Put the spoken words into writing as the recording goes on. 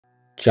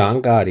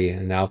John Gotti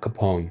and Al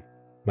Capone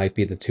might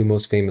be the two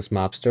most famous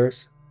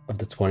mobsters of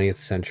the 20th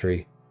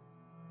century.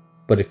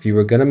 But if you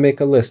were going to make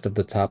a list of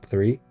the top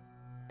three,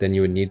 then you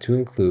would need to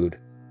include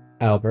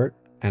Albert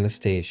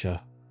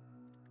Anastasia.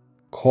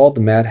 Called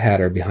the Mad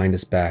Hatter behind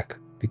his back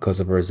because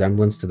of a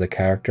resemblance to the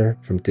character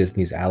from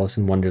Disney's Alice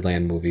in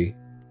Wonderland movie,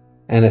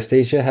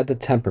 Anastasia had the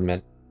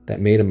temperament that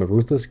made him a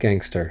ruthless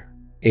gangster,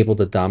 able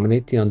to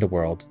dominate the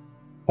underworld,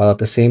 while at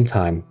the same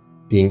time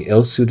being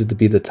ill-suited to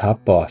be the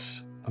top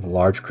boss of a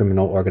large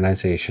criminal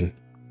organization.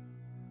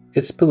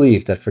 It's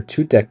believed that for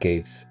 2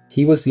 decades,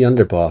 he was the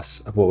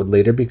underboss of what would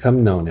later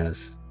become known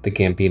as the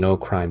Gambino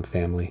Crime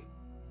Family.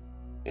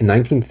 In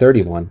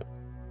 1931,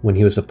 when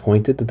he was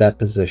appointed to that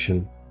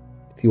position,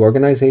 the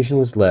organization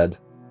was led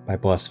by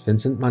boss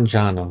Vincent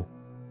Mangano,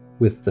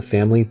 with the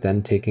family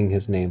then taking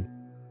his name.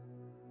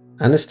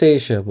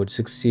 Anastasia would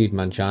succeed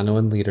Mangano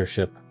in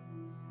leadership,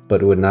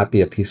 but it would not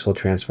be a peaceful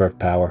transfer of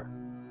power.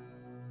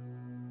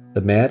 The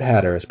Mad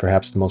Hatter is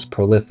perhaps the most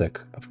prolific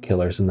of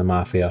killers in the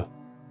Mafia,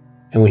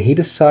 and when he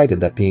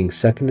decided that being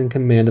second in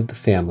command of the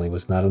family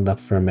was not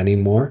enough for him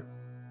anymore,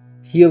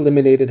 he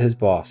eliminated his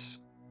boss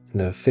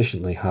in an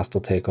efficiently hostile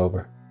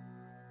takeover.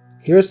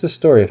 Here is the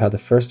story of how the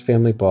first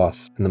family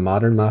boss in the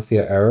modern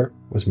Mafia era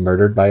was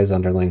murdered by his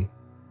underling.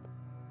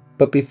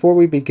 But before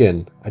we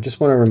begin, I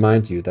just want to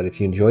remind you that if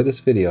you enjoy this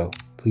video,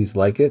 please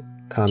like it,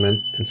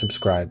 comment, and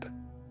subscribe.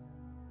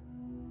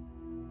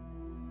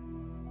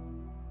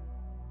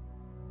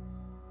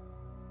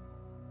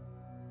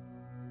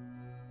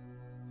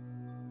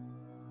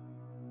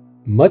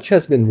 Much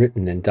has been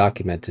written and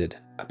documented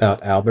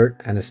about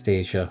Albert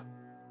Anastasia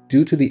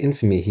due to the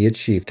infamy he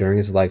achieved during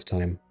his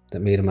lifetime that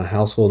made him a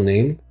household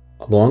name,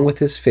 along with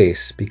his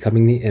face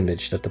becoming the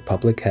image that the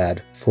public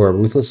had for a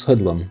ruthless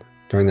hoodlum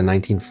during the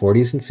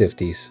 1940s and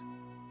 50s.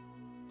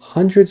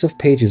 Hundreds of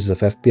pages of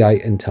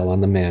FBI intel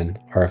on the man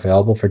are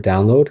available for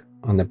download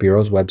on the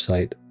Bureau's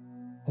website,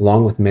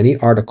 along with many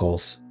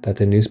articles that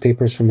the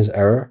newspapers from his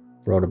era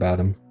wrote about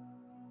him.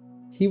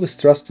 He was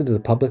thrust into the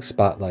public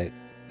spotlight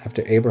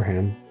after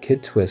Abraham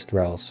Kid Twist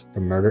Rells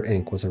from Murder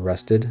Inc. was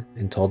arrested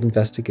and told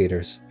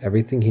investigators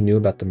everything he knew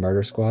about the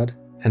murder squad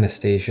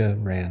Anastasia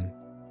ran.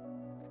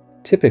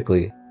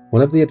 Typically,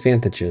 one of the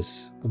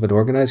advantages of an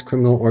organized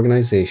criminal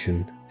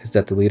organization is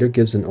that the leader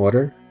gives an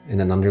order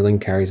and an underling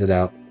carries it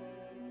out.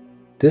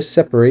 This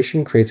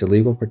separation creates a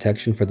legal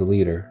protection for the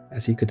leader,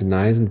 as he could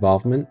deny his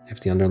involvement if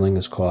the underling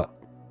is caught.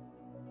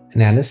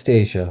 And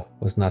Anastasia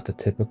was not the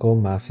typical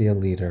mafia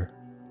leader.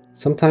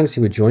 Sometimes he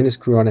would join his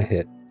crew on a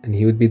hit, and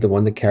he would be the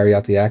one to carry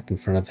out the act in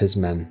front of his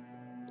men,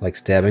 like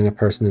stabbing a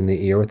person in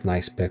the ear with an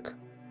ice pick.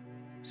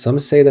 Some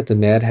say that the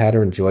Mad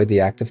Hatter enjoyed the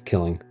act of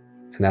killing,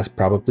 and that's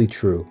probably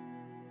true.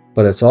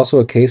 But it's also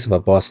a case of a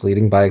boss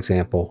leading by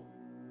example.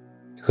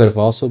 It could have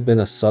also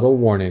been a subtle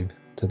warning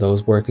to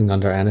those working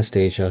under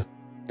Anastasia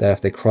that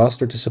if they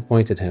crossed or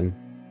disappointed him,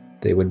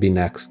 they would be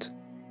next.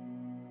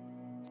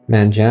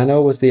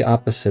 Mangano was the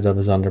opposite of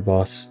his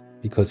underboss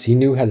because he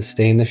knew how to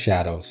stay in the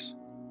shadows.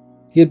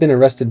 He had been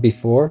arrested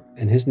before,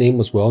 and his name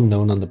was well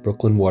known on the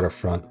Brooklyn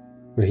waterfront,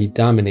 where he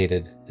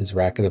dominated his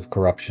racket of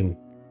corruption.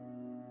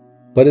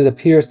 But it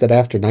appears that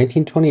after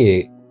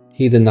 1928,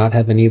 he did not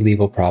have any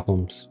legal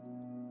problems.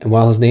 And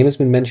while his name has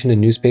been mentioned in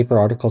newspaper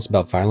articles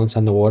about violence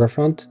on the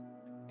waterfront,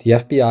 the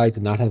FBI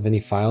did not have any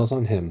files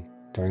on him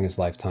during his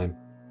lifetime.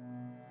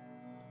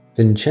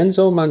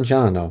 Vincenzo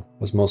Mangano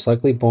was most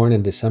likely born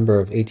in December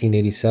of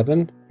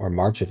 1887 or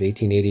March of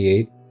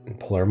 1888 in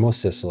Palermo,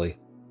 Sicily.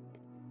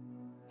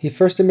 He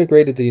first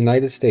immigrated to the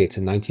United States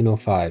in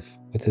 1905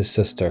 with his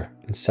sister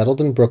and settled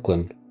in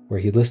Brooklyn, where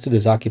he listed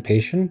his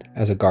occupation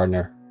as a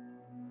gardener.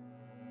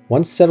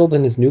 Once settled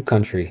in his new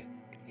country,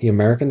 he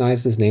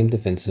Americanized his name to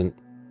Vincent.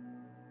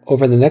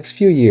 Over the next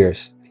few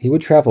years, he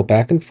would travel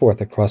back and forth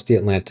across the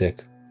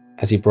Atlantic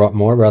as he brought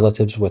more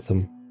relatives with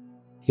him.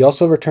 He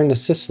also returned to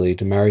Sicily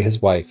to marry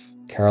his wife,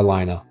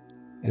 Carolina,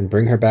 and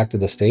bring her back to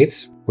the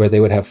States, where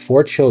they would have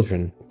 4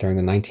 children during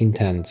the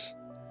 1910s,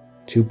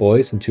 2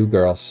 boys and 2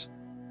 girls.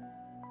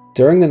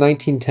 During the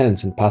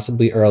 1910s and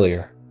possibly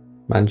earlier,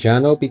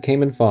 Mangano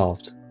became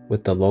involved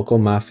with the local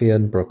mafia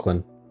in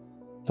Brooklyn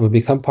and would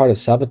become part of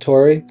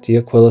Salvatore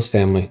D'Aquila's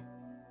family.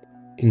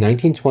 In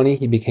 1920,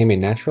 he became a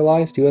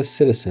naturalized U.S.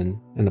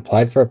 citizen and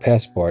applied for a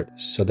passport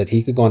so that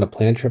he could go on a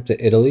planned trip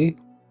to Italy,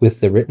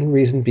 with the written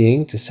reason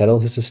being to settle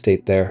his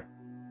estate there.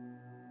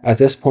 At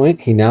this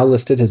point, he now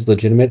listed his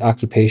legitimate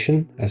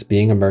occupation as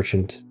being a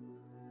merchant.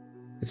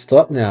 It's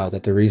thought now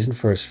that the reason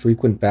for his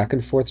frequent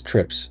back-and-forth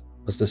trips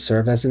was to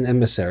serve as an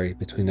emissary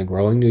between the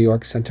growing New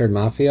York-centered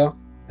mafia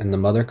and the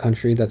mother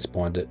country that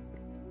spawned it.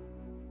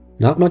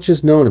 Not much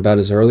is known about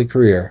his early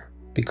career,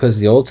 because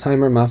the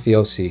old-timer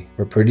mafiosi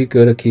were pretty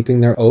good at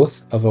keeping their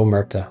oath of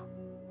omerta.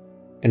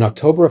 In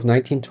October of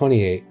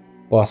 1928,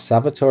 boss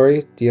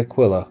Salvatore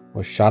D'Aquila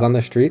was shot on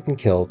the street and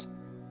killed.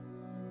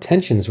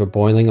 Tensions were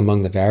boiling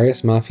among the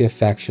various mafia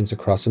factions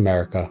across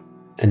America,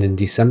 and in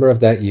December of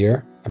that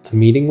year, a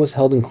meeting was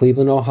held in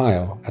Cleveland,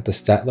 Ohio at the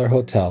Statler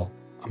Hotel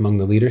among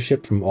the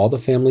leadership from all the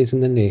families in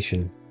the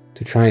nation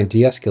to try and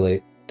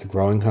de-escalate the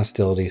growing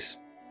hostilities.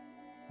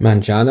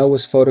 Mangano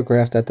was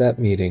photographed at that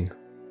meeting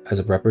as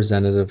a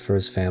representative for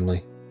his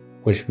family,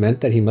 which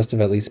meant that he must have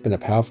at least been a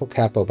powerful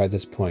capo by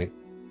this point,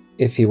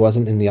 if he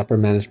wasn't in the upper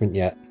management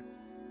yet.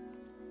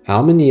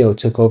 Al Mineo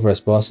took over as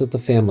boss of the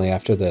family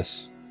after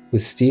this,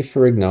 with Steve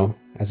Ferrigno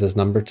as his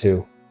number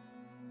 2.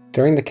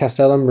 During the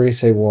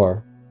Castellamarese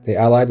War, they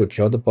allied with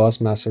Joe the Boss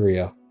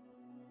Masseria.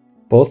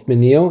 Both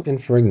Mineo and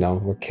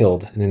Ferrigno were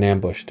killed in an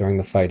ambush during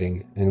the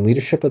fighting, and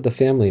leadership of the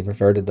family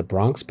reverted to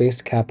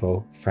Bronx-based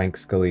capo Frank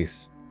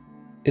Scalise.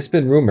 It's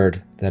been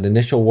rumored that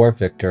initial war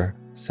victor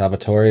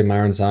Salvatore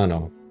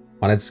Maranzano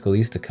wanted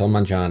Scalise to kill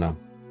Mangano,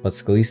 but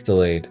Scalise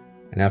delayed,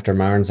 and after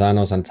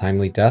Maranzano's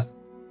untimely death,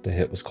 the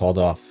hit was called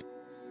off.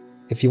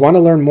 If you want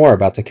to learn more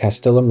about the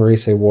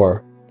Castellamarese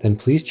War, then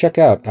please check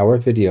out our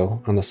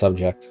video on the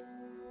subject.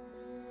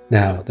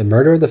 Now, the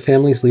murder of the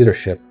family's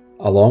leadership,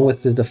 along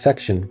with the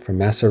defection from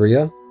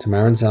Masseria to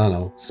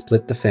Maranzano,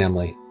 split the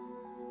family,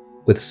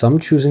 with some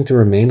choosing to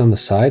remain on the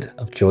side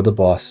of Joe the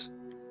Boss.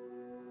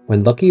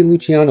 When Lucky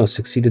Luciano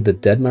succeeded the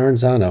dead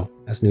Maranzano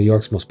as New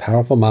York's most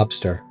powerful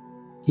mobster,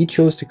 he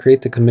chose to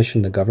create the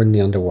commission to govern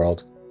the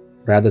underworld,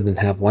 rather than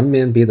have one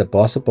man be the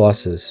boss of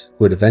bosses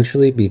who would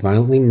eventually be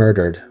violently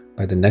murdered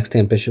by the next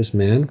ambitious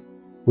man,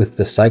 with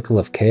the cycle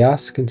of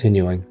chaos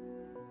continuing.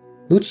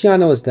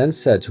 Luciano is then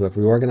said to have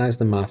reorganized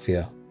the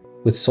mafia,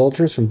 with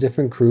soldiers from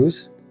different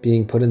crews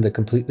being put into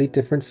completely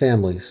different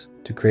families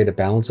to create a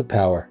balance of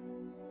power.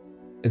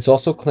 It's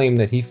also claimed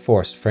that he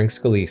forced Frank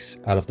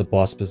Scalise out of the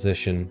boss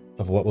position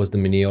of what was the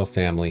Mineo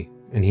family,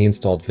 and he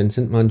installed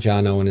Vincent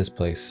Mangano in his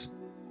place.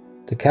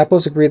 The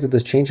capos agreed to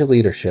this change of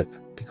leadership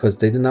because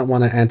they did not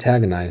want to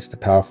antagonize the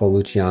powerful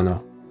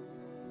Luciano.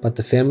 But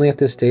the family at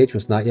this stage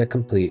was not yet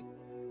complete,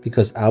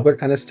 because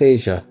Albert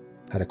Anastasia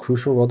had a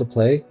crucial role to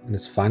play in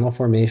its final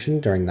formation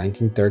during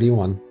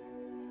 1931.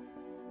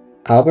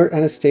 Albert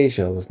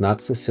Anastasia was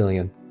not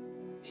Sicilian.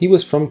 He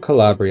was from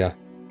Calabria,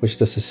 which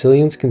the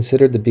Sicilians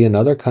considered to be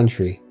another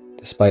country,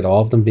 despite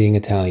all of them being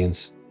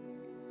Italians.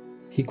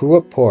 He grew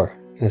up poor,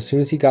 and as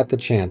soon as he got the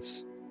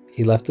chance,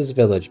 he left his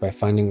village by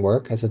finding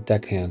work as a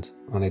deckhand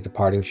on a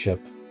departing ship.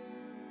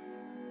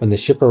 When the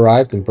ship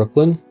arrived in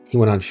Brooklyn, he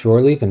went on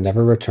shore leave and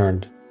never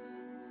returned.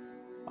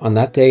 On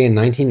that day in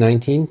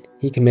 1919,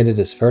 he committed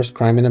his first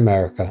crime in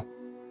America: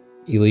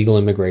 illegal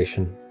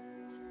immigration.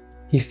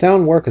 He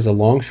found work as a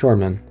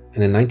longshoreman,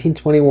 and in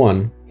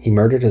 1921, he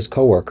murdered his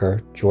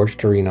co-worker, George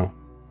Torino.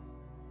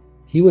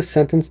 He was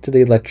sentenced to the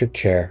electric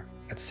chair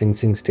at Sing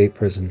Sing State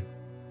Prison.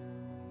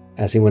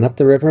 As he went up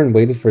the river and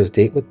waited for his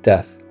date with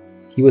death,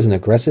 he was an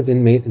aggressive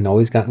inmate and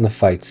always got into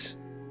fights.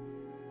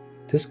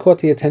 This caught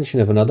the attention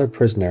of another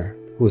prisoner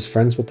who was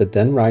friends with the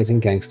then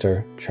rising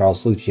gangster,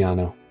 Charles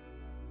Luciano.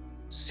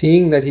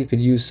 Seeing that he could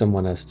use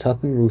someone as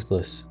tough and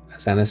ruthless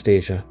as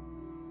Anastasia,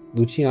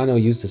 Luciano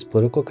used his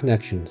political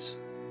connections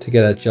to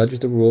get a judge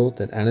to rule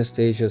that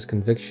Anastasia's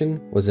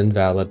conviction was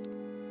invalid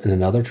and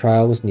another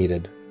trial was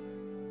needed.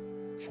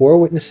 4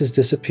 witnesses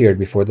disappeared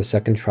before the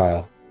second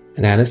trial,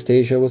 and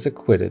Anastasia was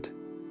acquitted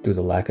due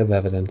to lack of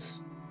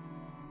evidence.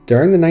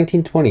 During the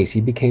 1920s,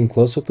 he became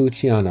close with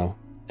Luciano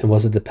and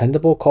was a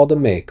dependable call to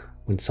make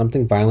when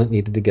something violent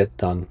needed to get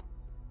done.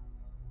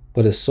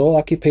 But his sole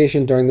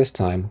occupation during this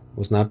time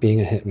was not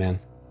being a hitman.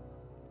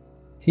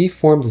 He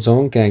formed his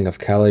own gang of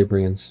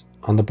Calabrians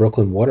on the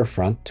Brooklyn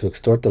waterfront to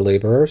extort the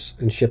laborers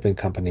and shipping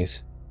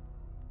companies.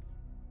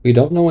 We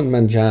don't know when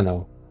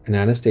Mangano and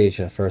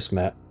Anastasia first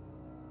met,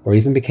 or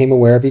even became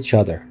aware of each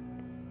other,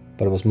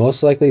 but it was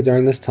most likely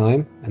during this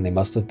time, and they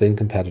must have been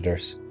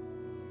competitors.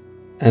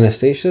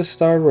 Anastasia's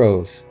star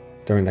rose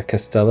during the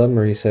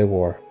Castellamarese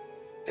War,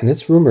 and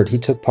it's rumored he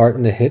took part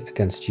in the hit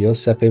against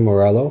Giuseppe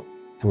Morello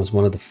and was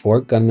one of the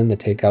 4 gunmen to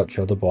take out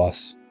Joe the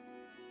Boss.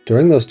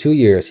 During those 2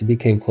 years, he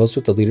became close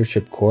with the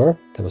leadership corps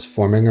that was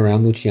forming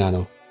around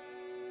Luciano.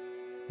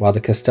 While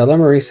the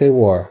Castellamarese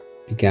War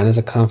began as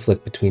a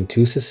conflict between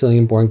 2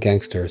 Sicilian-born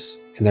gangsters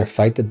in their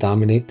fight to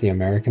dominate the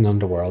American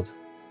underworld,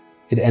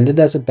 it ended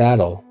as a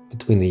battle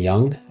between the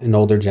young and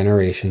older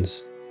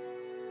generations.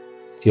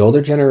 The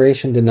older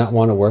generation did not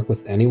want to work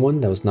with anyone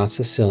that was not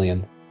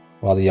Sicilian,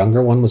 while the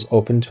younger one was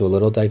open to a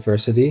little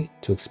diversity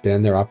to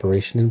expand their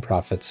operation and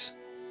profits.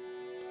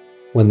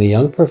 When the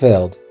young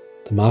prevailed,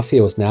 the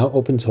mafia was now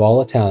open to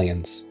all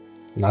Italians,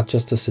 not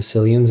just the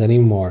Sicilians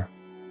anymore.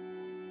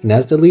 And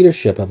as the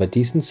leadership of a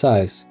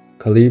decent-sized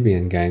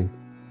Calabrian gang,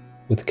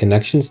 with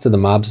connections to the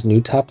mob's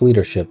new top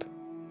leadership,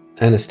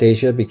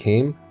 Anastasia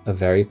became a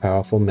very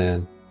powerful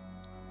man.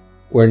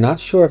 We're not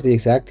sure of the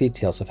exact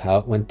details of how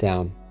it went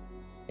down,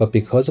 but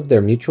because of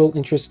their mutual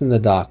interest in the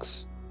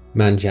docks,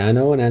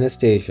 Mangano and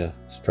Anastasia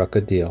struck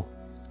a deal.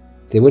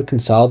 They would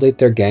consolidate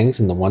their gangs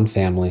into one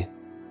family.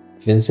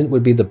 Vincent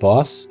would be the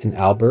boss, and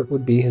Albert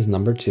would be his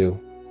number 2.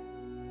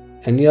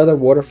 Any other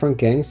waterfront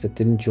gangs that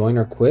didn't join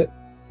or quit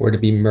were to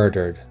be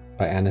murdered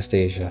by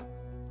Anastasia.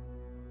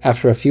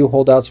 After a few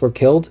holdouts were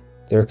killed,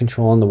 their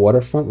control on the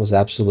waterfront was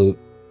absolute.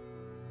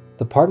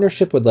 The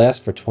partnership would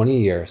last for 20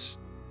 years,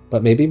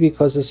 but maybe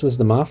because this was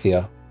the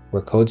mafia,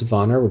 where codes of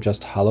honor were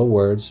just hollow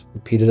words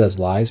repeated as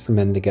lies for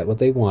men to get what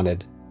they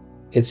wanted,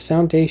 its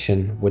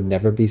foundation would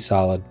never be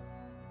solid.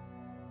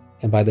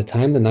 And by the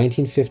time the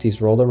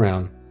 1950s rolled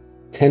around,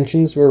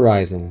 tensions were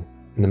rising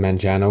in the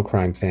Mangano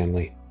crime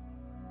family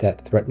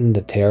that threatened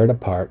to tear it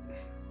apart.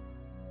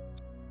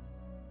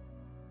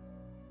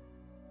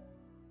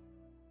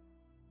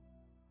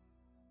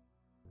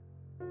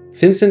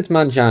 Vincent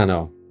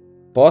Mangano,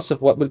 boss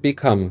of what would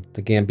become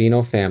the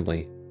Gambino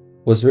family,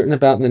 was written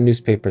about in the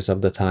newspapers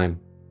of the time,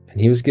 and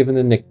he was given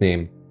the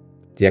nickname,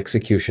 the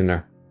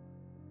Executioner.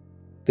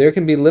 There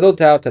can be little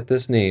doubt that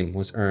this name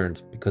was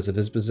earned because of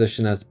his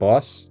position as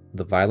boss of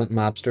the violent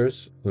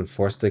mobsters who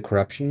enforced the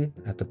corruption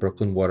at the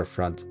Brooklyn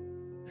waterfront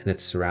and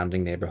its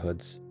surrounding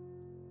neighborhoods.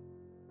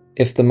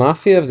 If the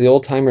mafia of the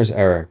old-timers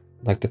era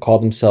liked to call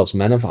themselves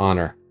men of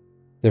honor,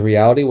 the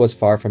reality was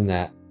far from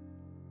that.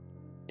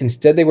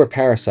 Instead, they were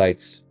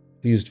parasites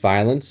who used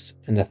violence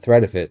and the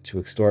threat of it to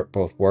extort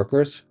both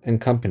workers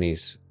and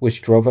companies,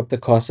 which drove up the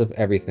cost of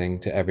everything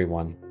to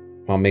everyone,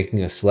 while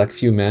making a select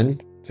few men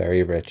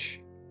very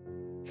rich.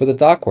 For the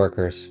dock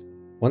workers,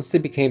 once they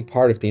became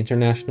part of the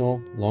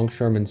International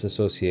Longshoremen's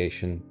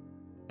Association,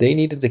 they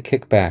needed to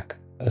kick back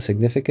a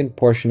significant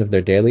portion of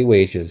their daily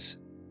wages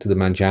to the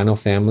Mangano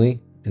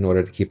family in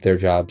order to keep their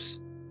jobs.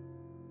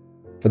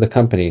 For the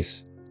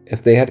companies,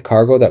 if they had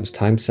cargo that was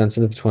time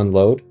sensitive to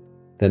unload,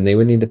 then they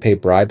would need to pay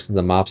bribes to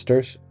the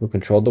mobsters who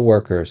controlled the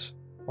workers,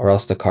 or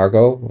else the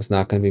cargo was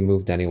not going to be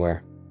moved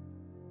anywhere.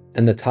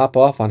 And to top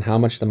off on how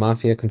much the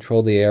mafia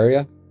controlled the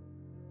area,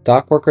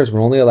 dock workers were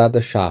only allowed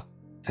to shop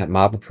at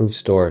mob-approved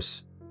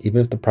stores, even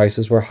if the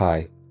prices were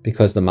high,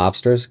 because the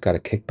mobsters got a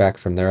kickback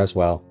from there as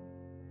well.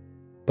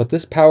 But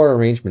this power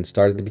arrangement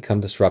started to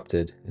become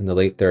disrupted in the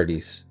late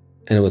 30s,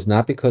 and it was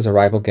not because a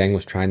rival gang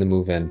was trying to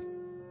move in.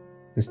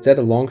 Instead,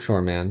 a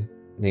longshoreman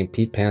named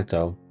Pete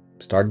Panto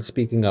started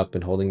speaking up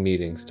and holding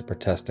meetings to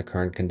protest the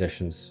current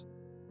conditions.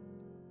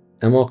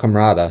 Emil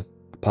Camarada,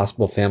 a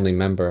possible family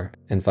member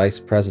and vice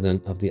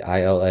president of the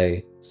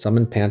ILA,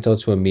 summoned Panto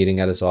to a meeting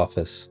at his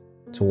office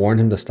to warn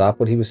him to stop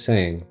what he was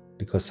saying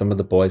because some of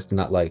the boys did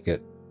not like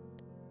it.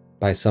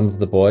 By some of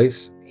the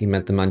boys, he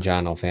meant the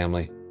Mangano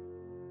family.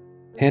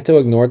 Panto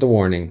ignored the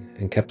warning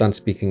and kept on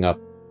speaking up.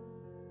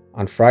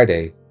 On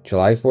Friday,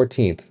 July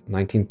 14th,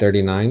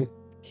 1939,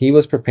 he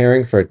was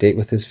preparing for a date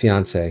with his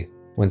fiancée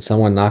when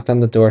someone knocked on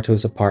the door to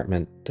his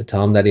apartment to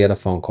tell him that he had a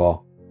phone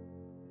call.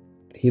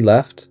 He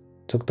left,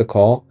 took the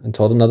call, and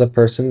told another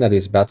person that he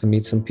was about to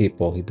meet some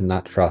people he did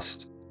not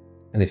trust,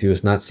 and if he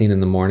was not seen in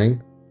the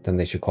morning, then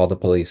they should call the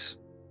police.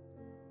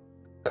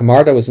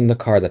 Camarda was in the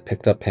car that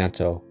picked up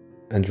Panto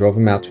and drove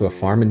him out to a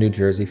farm in New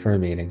Jersey for a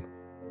meeting.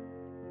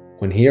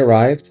 When he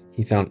arrived,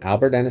 he found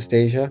Albert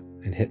Anastasia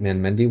and hitman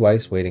Mendy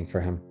Weiss waiting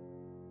for him.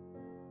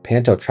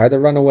 Panto tried to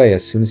run away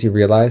as soon as he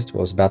realized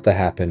what was about to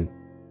happen,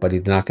 but he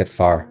did not get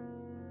far.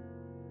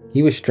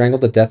 He was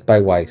strangled to death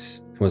by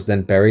Weiss and was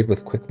then buried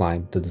with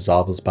quicklime to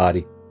dissolve his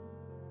body.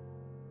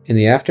 In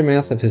the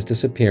aftermath of his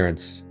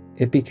disappearance,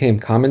 it became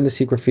common to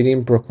see graffiti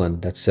in Brooklyn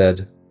that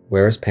said,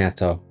 "Where is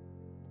Panto?"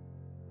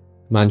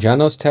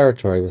 Mangano's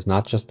territory was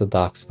not just the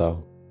docks,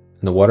 though,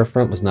 and the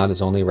waterfront was not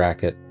his only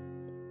racket.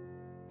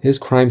 His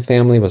crime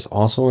family was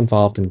also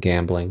involved in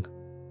gambling.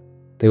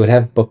 They would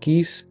have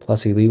bookies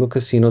plus illegal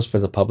casinos for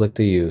the public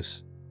to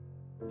use,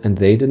 and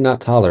they did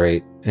not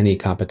tolerate any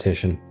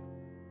competition.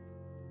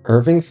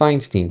 Irving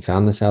Feinstein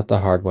found this out the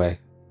hard way.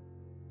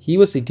 He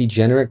was a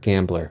degenerate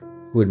gambler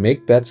who would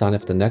make bets on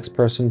if the next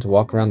person to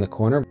walk around the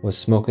corner was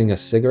smoking a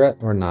cigarette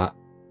or not.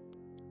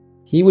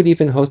 He would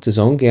even host his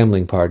own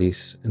gambling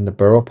parties in the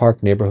Borough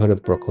Park neighborhood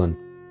of Brooklyn.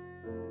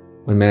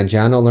 When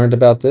Mangano learned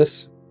about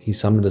this, he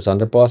summoned his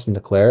underboss and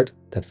declared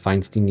that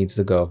Feinstein needs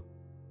to go.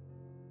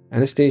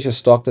 Anastasia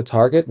stalked the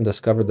target and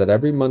discovered that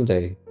every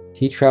Monday,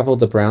 he traveled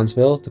to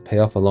Brownsville to pay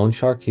off a loan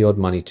shark he owed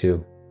money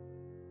to.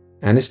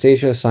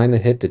 Anastasia assigned the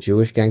hit to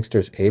Jewish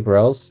gangsters Abe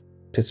Rells,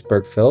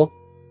 Pittsburgh Phil,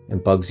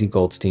 and Bugsy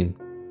Goldstein.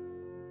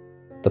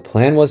 The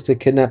plan was to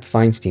kidnap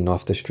Feinstein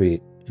off the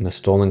street in a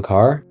stolen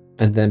car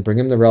and then bring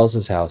him to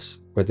Rells' house,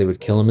 where they would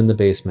kill him in the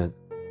basement.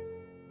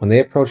 When they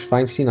approached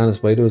Feinstein on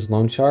his way to his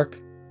loan shark,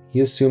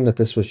 he assumed that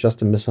this was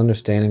just a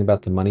misunderstanding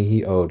about the money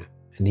he owed,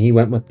 and he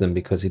went with them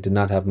because he did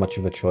not have much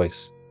of a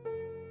choice.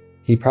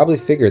 He probably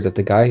figured that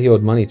the guy he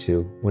owed money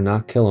to would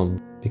not kill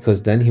him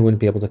because then he wouldn't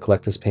be able to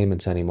collect his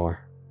payments anymore.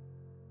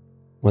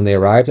 When they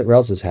arrived at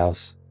Rells'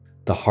 house,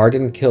 the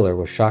hardened killer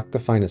was shocked to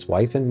find his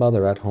wife and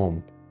mother at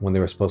home when they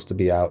were supposed to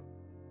be out.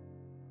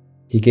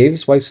 He gave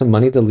his wife some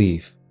money to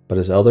leave, but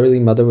his elderly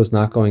mother was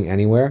not going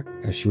anywhere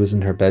as she was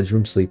in her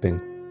bedroom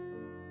sleeping.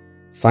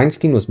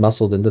 Feinstein was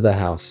muscled into the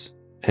house,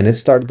 and it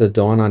started to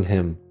dawn on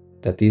him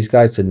that these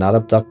guys did not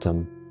abduct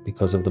him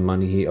because of the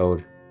money he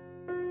owed.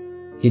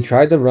 He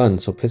tried to run,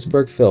 so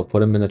Pittsburgh Phil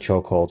put him in a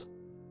chokehold.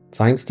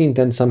 Feinstein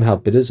then somehow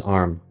bit his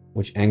arm,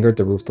 which angered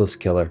the ruthless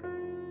killer.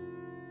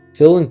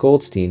 Phil and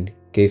Goldstein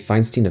gave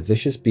Feinstein a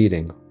vicious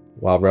beating,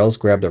 while Rells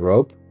grabbed a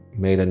rope,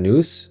 made a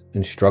noose,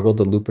 and struggled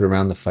to loop it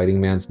around the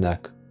fighting man's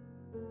neck.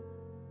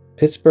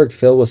 Pittsburgh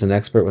Phil was an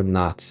expert with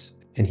knots,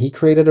 and he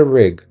created a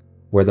rig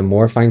where the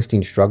more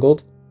Feinstein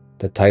struggled,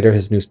 the tighter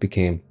his noose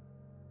became.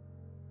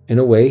 In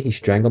a way, he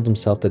strangled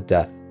himself to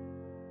death.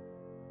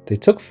 They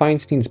took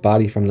Feinstein's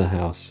body from the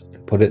house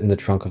and put it in the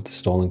trunk of the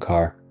stolen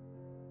car.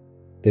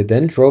 They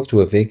then drove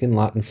to a vacant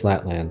lot in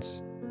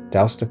Flatlands,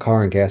 doused the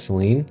car in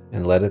gasoline,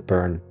 and let it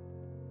burn.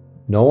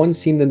 No one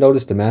seemed to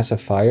notice the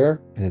massive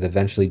fire, and it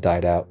eventually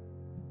died out.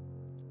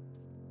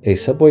 A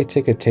subway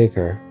ticket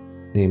taker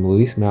named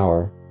Louise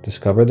Maurer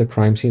discovered the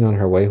crime scene on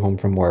her way home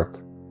from work.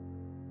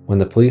 When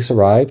the police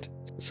arrived,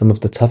 some of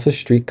the toughest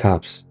street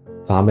cops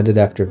vomited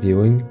after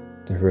viewing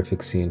the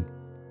horrific scene.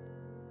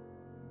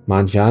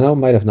 Mangano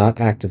might have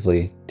not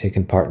actively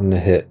taken part in the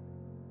hit,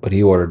 but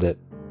he ordered it.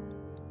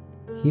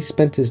 He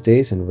spent his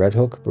days in Red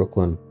Hook,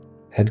 Brooklyn,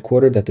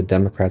 headquartered at the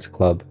Democrats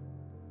Club.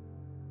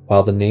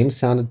 While the name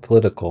sounded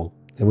political,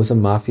 it was a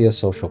mafia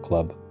social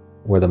club,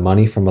 where the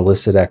money from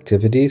illicit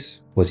activities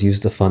was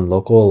used to fund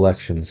local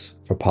elections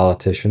for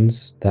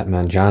politicians that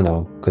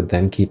Mangano could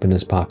then keep in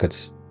his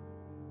pockets.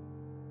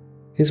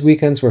 His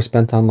weekends were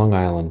spent on Long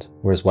Island,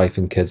 where his wife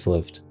and kids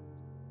lived.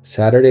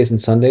 Saturdays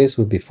and Sundays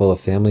would be full of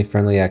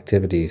family-friendly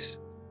activities,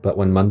 but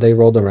when Monday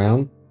rolled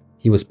around,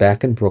 he was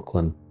back in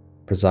Brooklyn,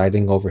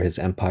 presiding over his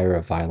empire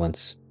of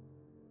violence.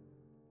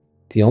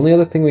 The only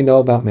other thing we know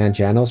about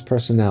Mangano's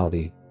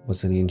personality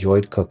was that he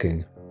enjoyed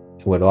cooking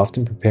and would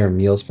often prepare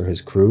meals for his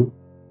crew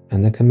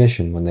and the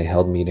commission when they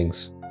held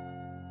meetings.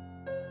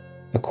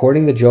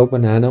 According to Joe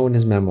Bonanno in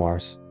his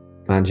memoirs,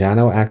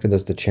 Mangano acted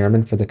as the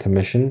chairman for the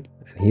commission,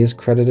 and he is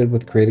credited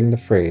with creating the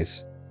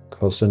phrase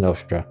Cosa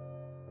Nostra,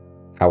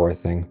 our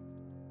thing.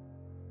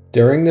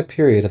 During the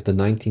period of the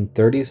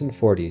 1930s and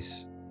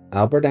 40s,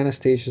 Albert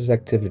Anastasia's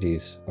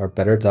activities are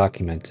better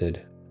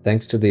documented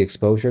thanks to the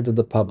exposure to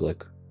the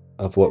public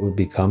of what would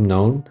become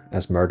known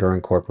as Murder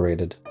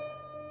Incorporated.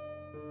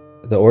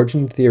 The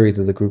origin theory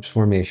to the group's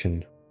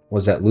formation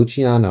was that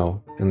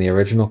Luciano and the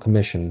original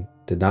commission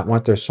did not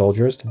want their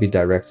soldiers to be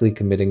directly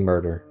committing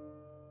murder.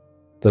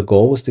 The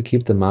goal was to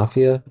keep the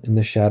mafia in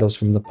the shadows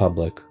from the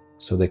public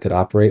so they could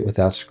operate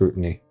without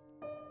scrutiny.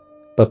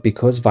 But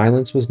because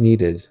violence was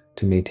needed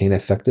to maintain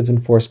effective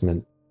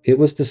enforcement, it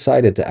was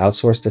decided to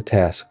outsource the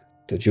task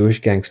to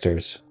Jewish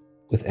gangsters,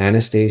 with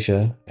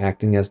Anastasia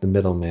acting as the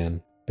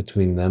middleman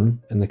between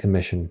them and the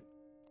commission.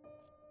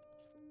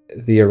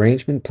 The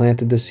arrangement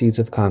planted the seeds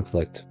of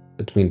conflict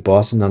between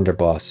boss and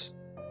underboss,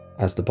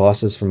 as the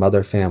bosses from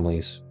other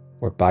families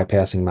were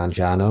bypassing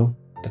Mangano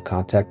to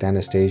contact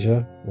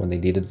Anastasia when they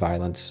needed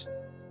violence,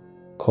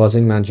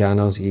 causing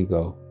Mangano's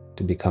ego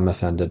to become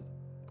offended.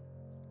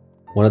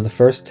 One of the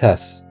first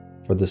tests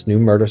for this new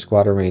murder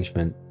squad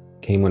arrangement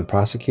came when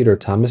prosecutor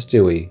Thomas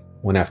Dewey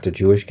went after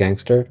Jewish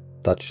gangster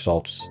Dutch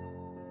Schultz.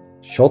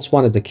 Schultz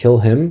wanted to kill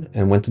him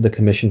and went to the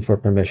commission for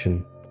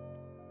permission.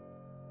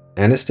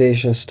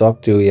 Anastasia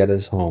stalked Dewey at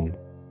his home,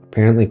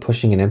 apparently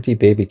pushing an empty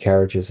baby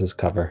carriage as his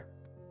cover.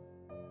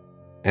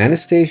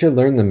 Anastasia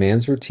learned the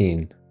man's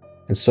routine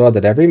and saw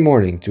that every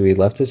morning Dewey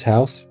left his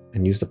house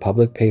and used a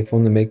public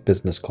payphone to make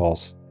business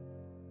calls.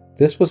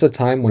 This was a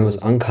time when it was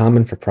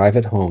uncommon for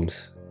private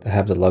homes to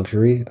have the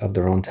luxury of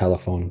their own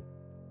telephone.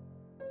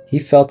 He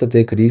felt that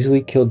they could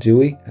easily kill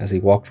Dewey as he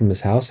walked from his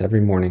house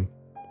every morning.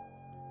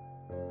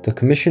 The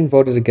commission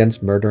voted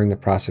against murdering the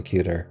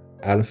prosecutor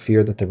out of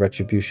fear that the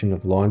retribution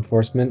of law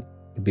enforcement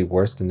would be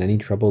worse than any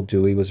trouble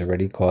Dewey was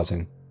already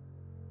causing.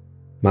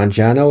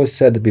 Mangano is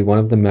said to be one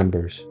of the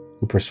members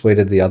who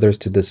persuaded the others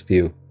to this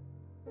view.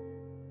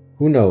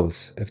 Who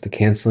knows if the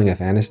canceling of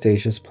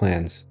Anastasia's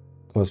plans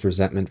caused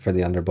resentment for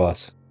the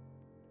underboss.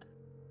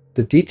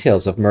 The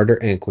details of Murder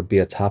Inc. would be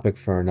a topic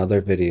for another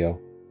video.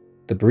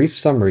 The brief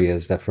summary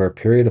is that for a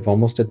period of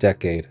almost a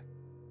decade,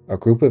 a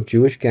group of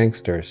Jewish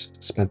gangsters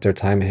spent their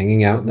time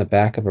hanging out in the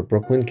back of a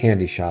Brooklyn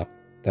candy shop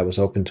that was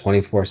open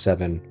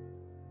 24/7.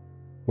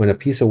 When a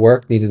piece of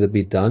work needed to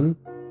be done,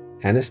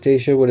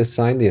 Anastasia would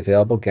assign the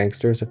available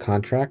gangsters a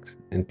contract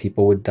and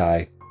people would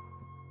die.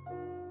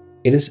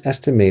 It is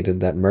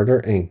estimated that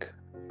Murder Inc.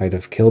 might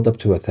have killed up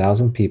to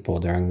 1,000 people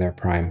during their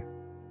prime.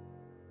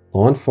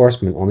 Law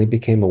enforcement only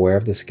became aware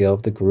of the scale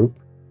of the group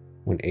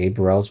when Abe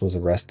Rells was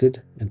arrested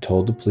and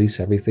told the police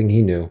everything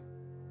he knew.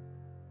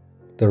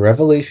 The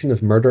revelation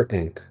of Murder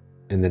Inc.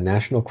 and the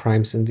national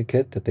crime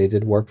syndicate that they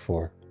did work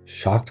for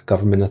shocked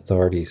government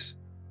authorities.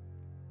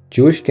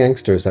 Jewish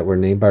gangsters that were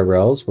named by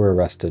Rells were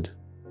arrested.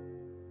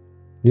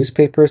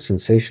 Newspapers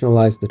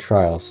sensationalized the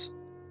trials,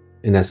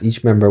 and as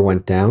each member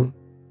went down,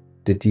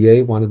 the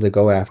DA wanted to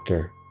go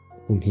after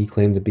whom he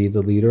claimed to be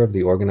the leader of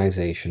the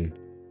organization,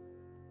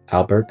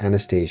 Albert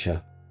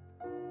Anastasia.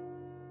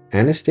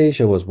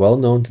 Anastasia was well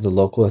known to the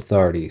local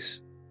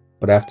authorities,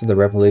 but after the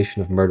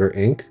revelation of Murder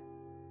Inc.,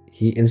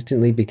 he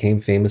instantly became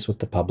famous with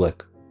the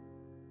public.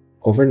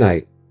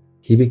 Overnight,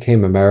 he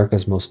became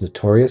America's most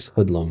notorious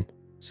hoodlum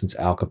since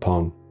Al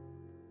Capone.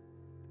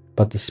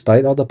 But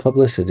despite all the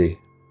publicity,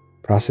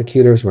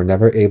 prosecutors were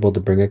never able to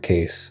bring a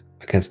case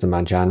against the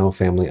Mangano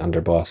family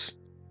underboss.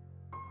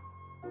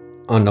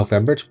 On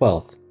November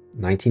 12,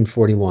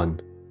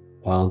 1941,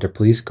 while under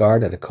police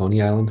guard at a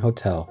Coney Island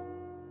hotel,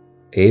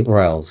 Abe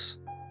Rells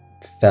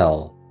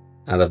fell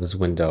out of his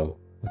window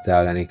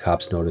without any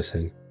cops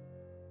noticing.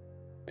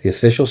 The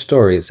official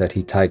story is that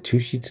he tied two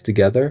sheets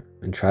together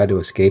and tried to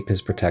escape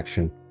his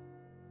protection.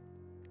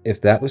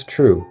 If that was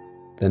true,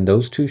 then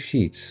those two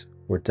sheets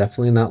were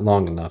definitely not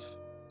long enough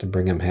to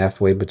bring him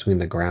halfway between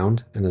the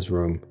ground and his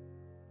room.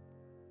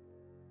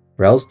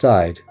 Rels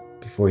died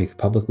before he could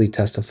publicly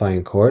testify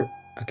in court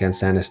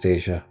against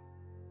Anastasia.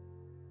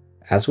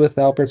 As with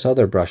Albert's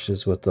other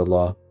brushes with the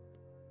law,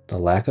 the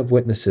lack of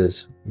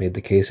witnesses made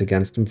the case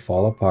against him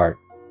fall apart,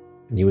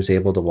 and he was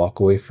able to walk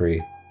away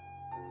free.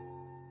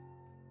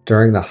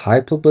 During the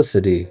high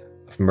publicity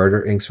of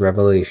Murder Inc.'s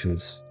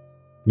revelations,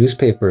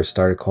 newspapers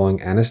started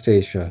calling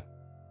Anastasia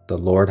the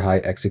Lord High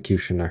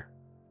Executioner.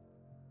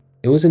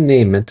 It was a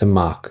name meant to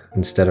mock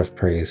instead of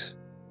praise,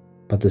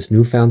 but this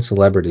newfound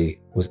celebrity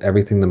was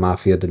everything the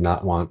Mafia did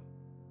not want.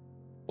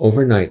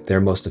 Overnight,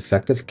 their most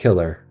effective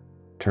killer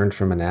turned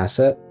from an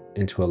asset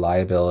into a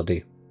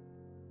liability.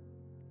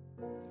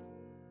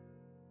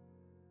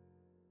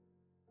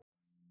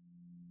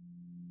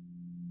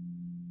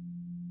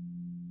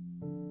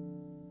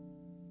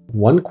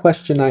 One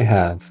question I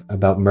have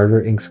about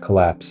Murder Inc.'s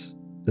collapse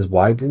is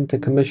why didn't the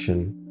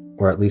Commission,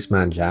 or at least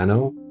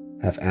Mangano,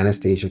 have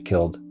Anastasia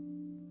killed?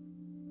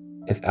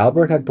 If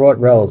Albert had brought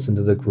Rels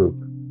into the group,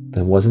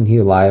 then wasn't he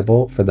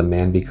liable for the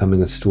man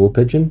becoming a stool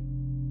pigeon?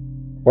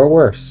 Or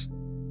worse,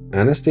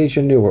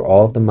 Anastasia knew where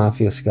all of the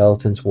Mafia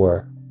skeletons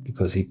were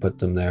because he put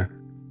them there.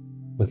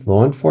 With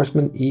law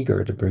enforcement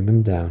eager to bring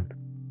him down,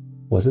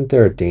 wasn't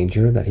there a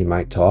danger that he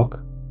might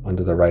talk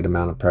under the right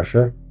amount of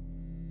pressure?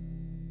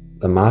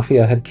 The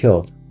Mafia had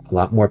killed a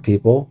lot more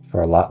people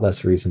for a lot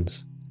less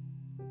reasons.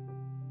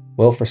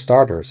 Well, for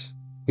starters,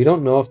 we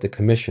don't know if the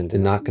Commission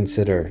did not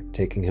consider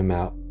taking him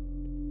out.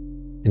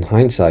 In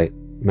hindsight,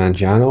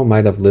 Mangano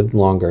might have lived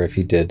longer if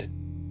he did.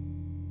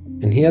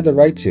 And he had the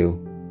right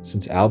to,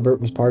 since Albert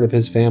was part of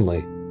his family,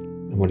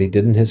 and what he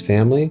did in his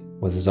family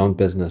was his own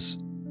business.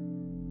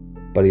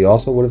 But he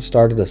also would have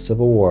started a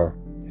civil war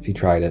if he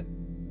tried it.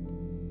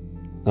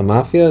 The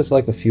Mafia is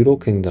like a feudal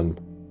kingdom,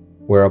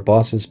 where a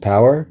boss's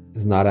power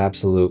is not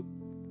absolute.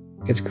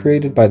 It's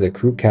created by the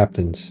crew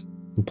captains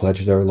who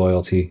pledge their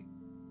loyalty.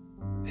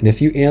 And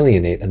if you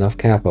alienate enough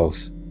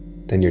capos,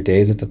 then your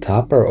days at the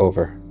top are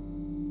over.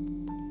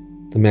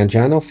 The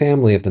Mangano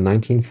family of the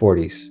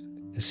 1940s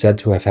is said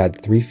to have had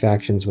three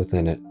factions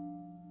within it.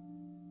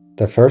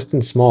 The first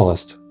and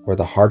smallest were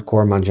the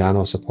hardcore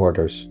Mangano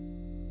supporters.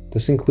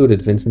 This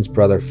included Vincent's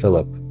brother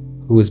Philip,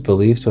 who is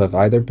believed to have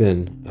either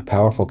been a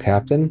powerful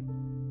captain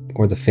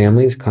or the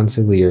family's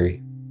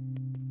consigliere.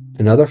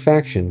 Another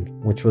faction,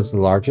 which was the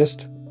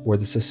largest, were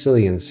the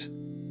Sicilians,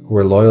 who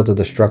were loyal to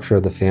the structure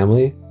of the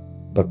family,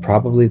 but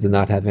probably did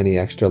not have any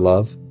extra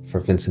love for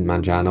Vincent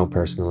Mangano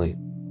personally.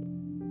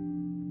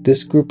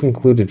 This group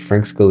included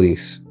Frank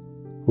Scalise,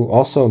 who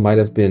also might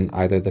have been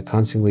either the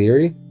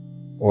consigliere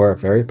or a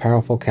very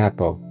powerful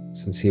capo,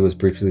 since he was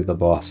briefly the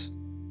boss.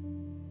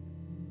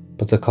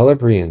 But the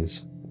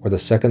Calabrians were the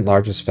second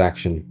largest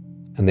faction,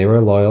 and they were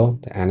loyal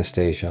to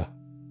Anastasia.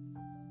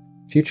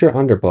 Future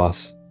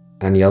underboss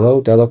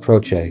Agnello Della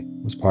Croce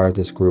was part of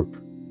this group.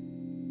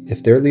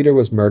 If their leader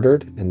was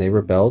murdered and they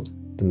rebelled,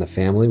 then the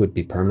family would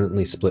be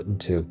permanently split in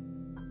two.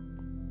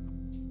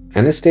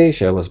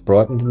 Anastasia was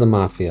brought into the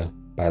Mafia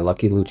by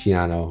Lucky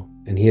Luciano,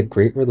 and he had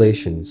great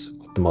relations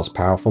with the most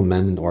powerful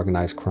men in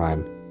organized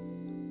crime,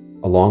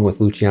 along with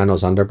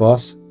Luciano's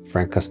underboss,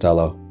 Frank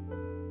Costello.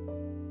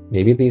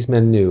 Maybe these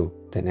men knew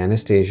that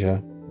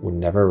Anastasia would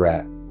never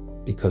rat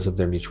because of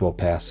their mutual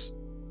pasts.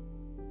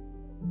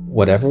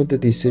 Whatever the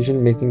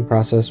decision-making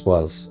process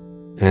was,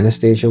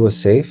 Anastasia was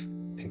safe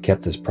and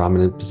kept his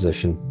prominent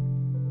position.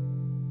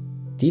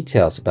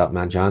 Details about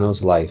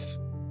Mangano's life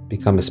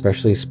become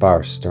especially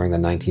sparse during the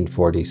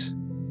 1940s.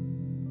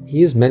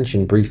 He is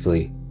mentioned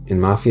briefly in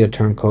Mafia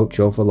turncoat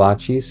Joe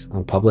Valachi's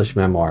unpublished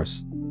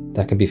memoirs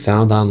that can be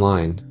found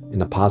online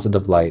in a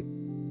positive light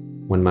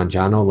when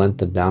Mangano lent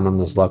the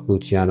down-on-his-luck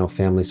Luciano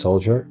family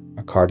soldier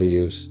a car to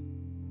use.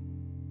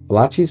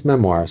 Valachi's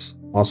memoirs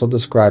also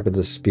describe a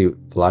dispute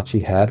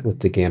Valachi had with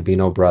the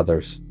Gambino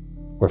brothers,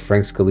 where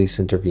Frank Scalise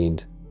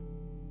intervened.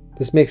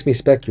 This makes me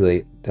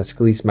speculate that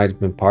Scalise might have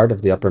been part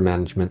of the upper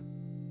management.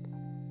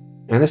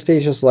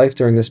 Anastasia's life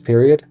during this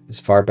period is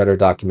far better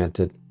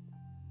documented.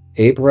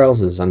 Abe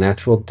Rels's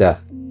unnatural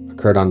death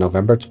occurred on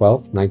November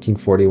 12,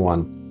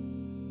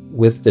 1941.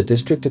 With the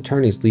district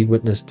attorney's lead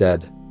witness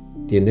dead,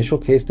 the initial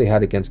case they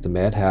had against the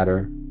Mad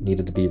Hatter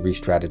needed to be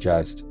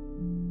re-strategized.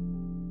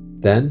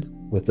 Then,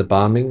 with the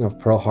bombing of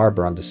Pearl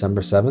Harbor on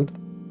December 7th,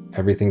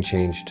 everything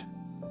changed.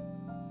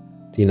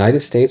 The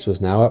United States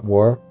was now at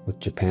war with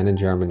Japan and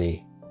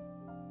Germany,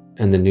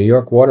 and the New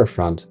York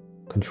waterfront,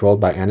 controlled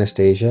by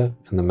Anastasia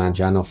and the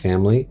Mangano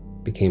family,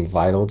 became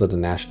vital to the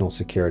national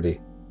security.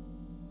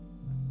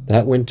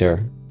 That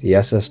winter, the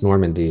SS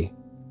Normandy,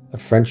 a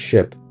French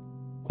ship,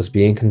 was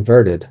being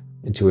converted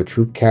into a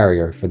troop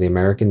carrier for the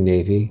American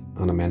Navy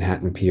on a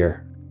Manhattan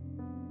pier.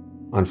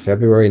 On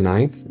February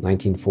 9,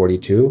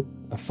 1942,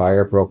 a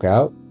fire broke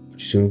out,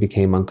 which soon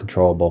became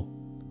uncontrollable.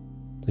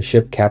 The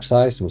ship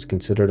capsized and was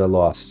considered a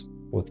loss,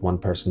 with one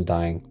person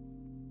dying.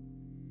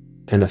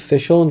 An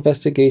official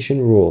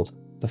investigation ruled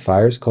the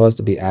fires caused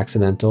to be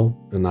accidental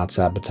and not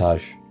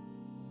sabotage.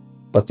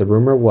 But the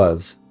rumor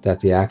was that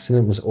the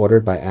accident was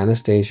ordered by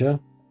Anastasia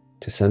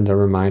to send a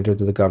reminder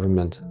to the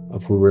government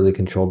of who really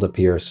controlled the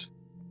piers.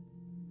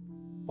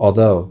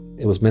 Although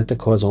it was meant to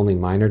cause only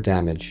minor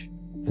damage,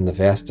 and the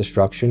vast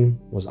destruction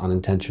was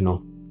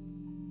unintentional.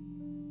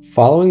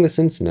 Following this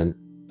incident,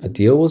 a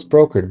deal was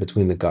brokered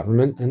between the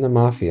government and the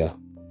mafia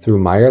through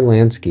Meyer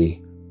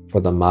Lansky for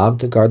the mob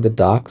to guard the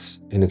docks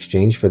in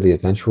exchange for the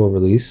eventual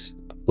release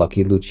of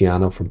Lucky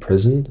Luciano from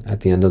prison at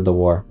the end of the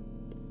war.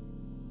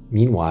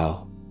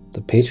 Meanwhile,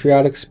 the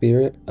patriotic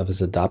spirit of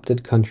his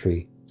adopted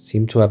country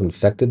seemed to have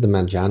infected the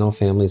Mangano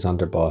family's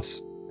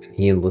underboss, and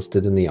he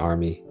enlisted in the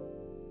army.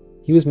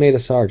 He was made a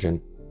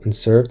sergeant and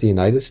served the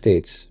United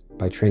States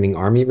by training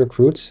army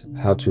recruits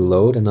how to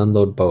load and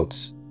unload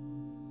boats.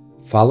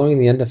 Following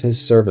the end of his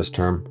service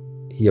term,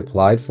 he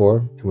applied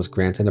for and was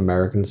granted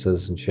American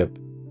citizenship.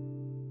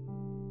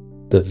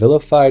 The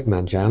vilified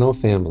Mangano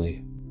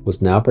family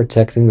was now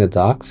protecting the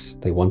docks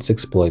they once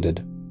exploited.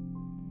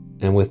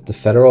 And with the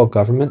federal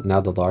government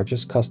now the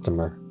largest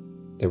customer,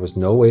 there was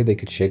no way they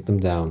could shake them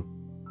down,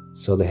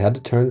 so they had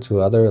to turn to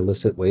other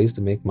illicit ways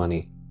to make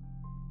money.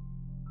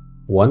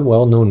 One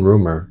well-known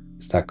rumor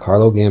is that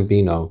Carlo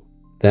Gambino,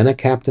 then a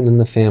captain in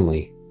the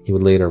family he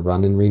would later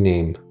run and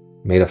rename,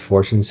 made a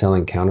fortune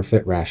selling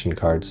counterfeit ration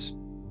cards.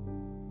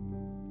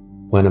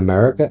 When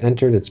America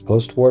entered its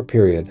post-war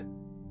period,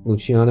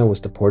 Luciano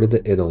was deported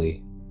to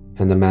Italy,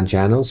 and the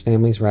Mangano's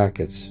family's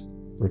rackets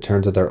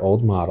returned to their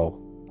old model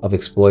of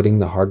exploiting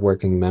the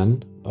hardworking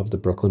men of the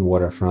Brooklyn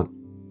waterfront.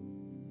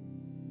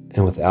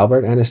 And with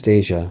Albert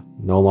Anastasia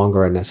no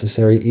longer a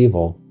necessary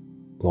evil,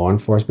 law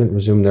enforcement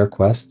resumed their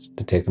quest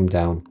to take him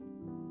down.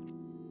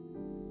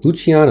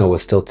 Luciano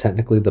was still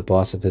technically the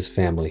boss of his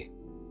family,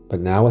 but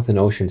now with an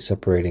ocean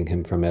separating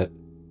him from it,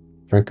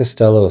 Frank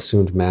Costello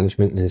assumed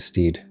management in his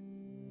stead.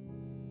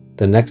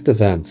 The next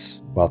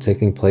events, while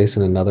taking place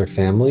in another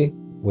family,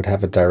 would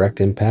have a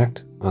direct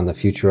impact on the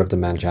future of the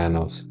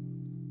Manganos.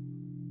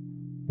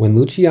 When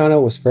Luciano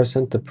was first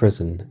sent to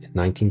prison in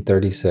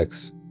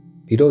 1936,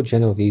 Vito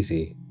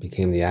Genovese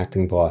became the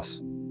acting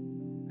boss.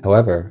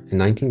 However, in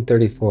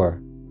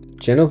 1934,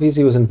 Genovese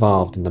was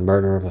involved in the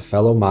murder of a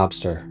fellow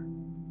mobster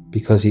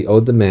because he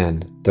owed the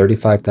man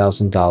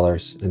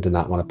 $35,000 and did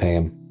not want to pay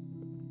him.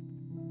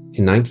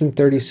 In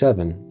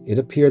 1937, it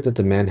appeared that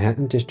the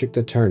Manhattan District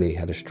Attorney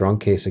had a strong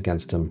case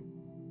against him,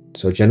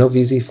 so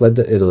Genovese fled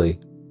to Italy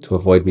to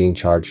avoid being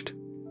charged.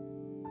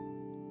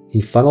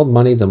 He funneled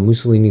money to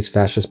Mussolini's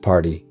fascist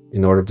party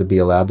in order to be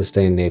allowed to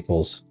stay in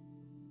Naples.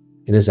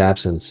 In his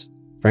absence,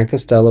 Frank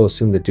Costello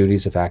assumed the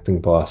duties of acting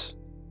boss.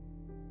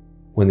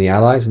 When the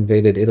Allies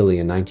invaded Italy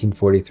in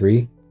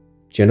 1943,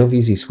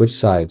 Genovese switched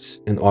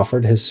sides and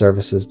offered his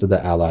services to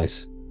the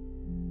Allies.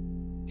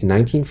 In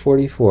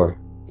 1944,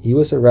 he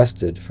was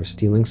arrested for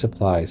stealing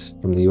supplies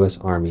from the U.S.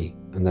 Army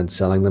and then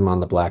selling them on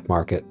the black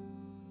market.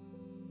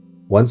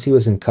 Once he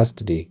was in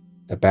custody,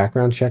 a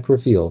background check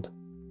revealed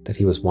that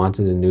he was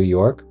wanted in New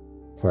York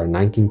for a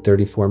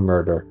 1934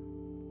 murder,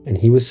 and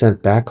he was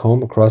sent back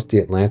home across the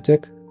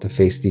Atlantic to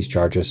face these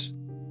charges.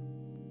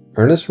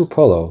 Ernest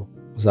Rupolo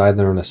was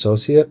either an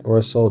associate or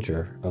a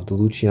soldier of the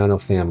Luciano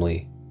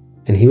family,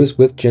 and he was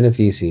with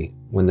Genovese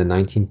when the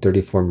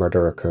 1934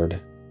 murder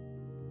occurred.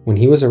 When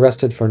he was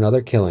arrested for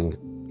another killing,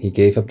 he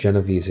gave up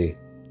Genovese.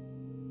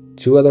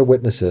 Two other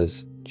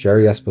witnesses,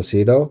 Jerry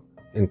Esposito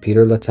and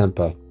Peter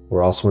Latempa,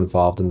 were also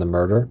involved in the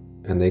murder,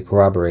 and they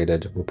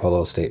corroborated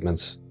Rupolo's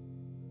statements.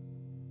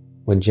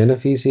 When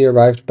Genovese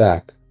arrived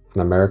back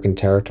on American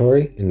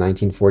territory in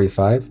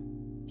 1945,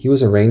 he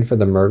was arraigned for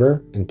the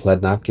murder and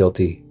pled not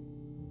guilty.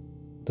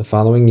 The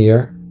following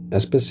year,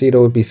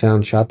 Esposito would be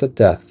found shot to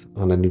death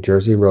on a New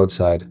Jersey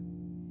roadside,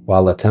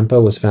 while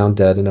Latempa was found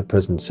dead in a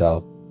prison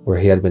cell where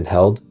he had been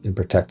held in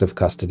protective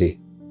custody.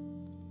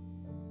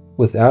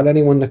 Without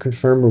anyone to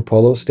confirm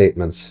Rupolo's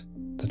statements,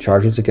 the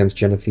charges against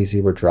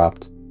Genovese were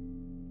dropped.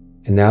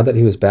 And now that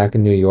he was back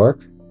in New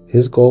York,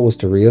 his goal was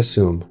to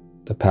reassume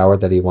the power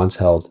that he once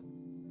held.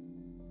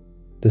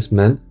 This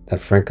meant that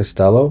Frank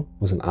Costello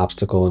was an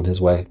obstacle in his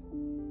way.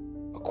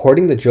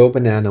 According to Joe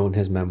Bonanno in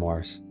his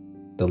memoirs,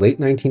 the late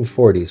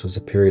 1940s was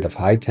a period of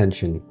high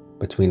tension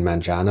between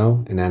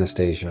Mangano and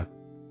Anastasia.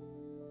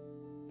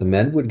 The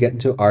men would get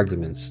into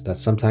arguments that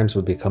sometimes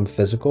would become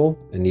physical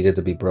and needed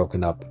to be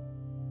broken up.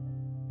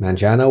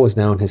 Mangano was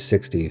now in his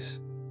 60s,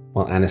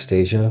 while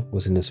Anastasia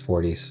was in his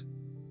 40s.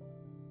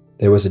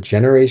 There was a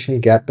generation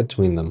gap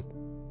between them,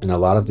 and a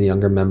lot of the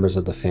younger members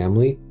of the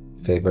family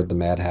favored the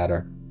Mad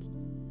Hatter.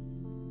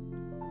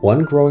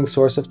 One growing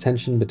source of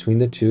tension between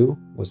the two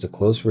was the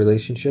close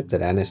relationship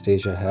that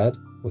Anastasia had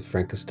with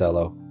Frank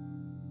Costello.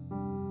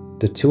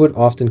 The two would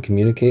often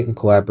communicate and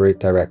collaborate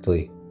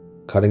directly,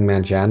 cutting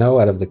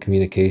Mangano out of the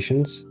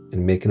communications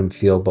and making him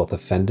feel both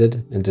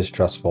offended and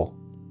distrustful.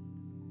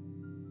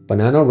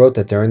 Bonanno wrote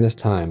that during this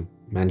time,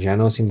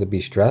 Mangano seemed to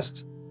be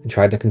stressed and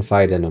tried to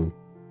confide in him,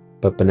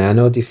 but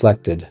Bonanno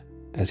deflected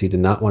as he did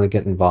not want to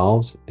get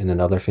involved in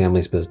another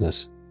family's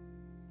business.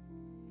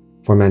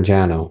 For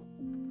Mangano,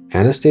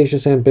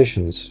 Anastasia's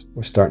ambitions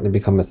were starting to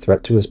become a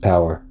threat to his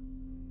power,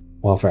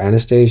 while for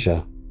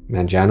Anastasia,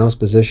 Mangano's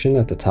position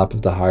at the top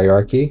of the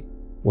hierarchy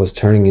was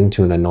turning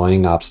into an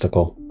annoying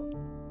obstacle.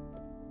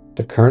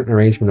 The current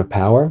arrangement of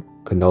power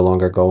could no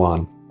longer go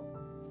on.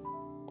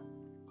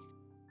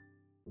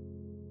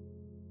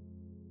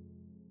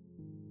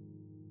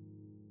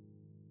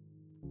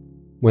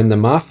 When the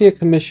Mafia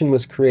Commission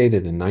was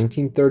created in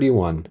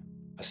 1931,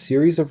 a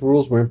series of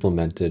rules were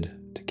implemented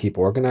to keep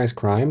organized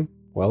crime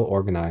well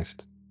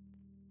organized.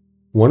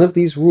 One of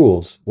these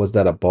rules was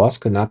that a boss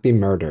could not be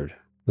murdered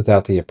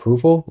without the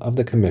approval of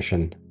the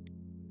Commission.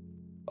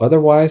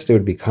 Otherwise, there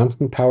would be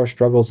constant power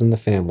struggles in the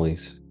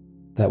families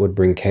that would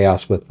bring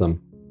chaos with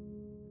them.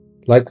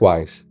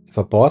 Likewise, if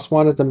a boss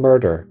wanted to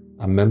murder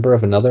a member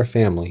of another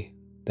family,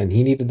 then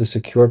he needed to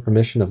secure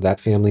permission of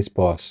that family's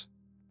boss.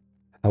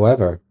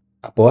 However,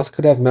 a boss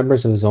could have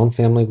members of his own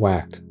family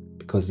whacked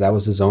because that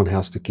was his own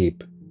house to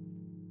keep.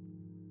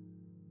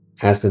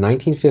 As the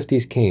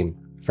 1950s came,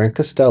 Frank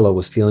Costello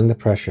was feeling the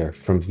pressure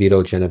from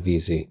Vito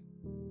Genovese,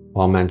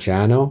 while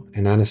Mangano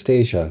and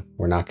Anastasia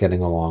were not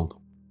getting along.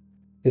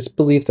 It's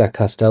believed that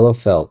Costello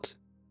felt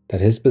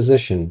that his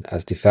position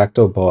as de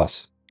facto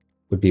boss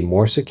would be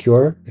more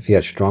secure if he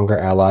had stronger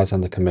allies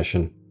on the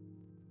commission.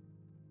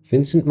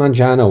 Vincent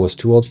Mangano was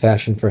too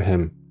old-fashioned for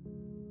him,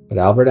 but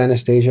Albert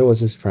Anastasia was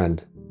his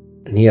friend,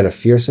 and he had a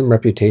fearsome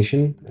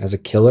reputation as a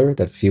killer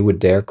that few would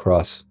dare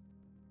cross.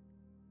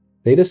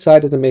 They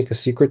decided to make a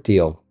secret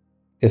deal.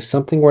 If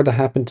something were to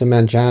happen to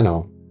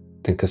Mangano,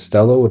 then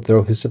Costello would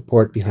throw his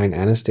support behind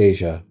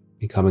Anastasia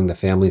becoming the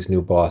family's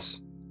new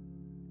boss.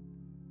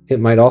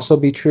 It might also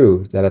be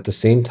true that at the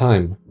same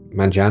time,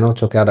 Mangano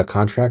took out a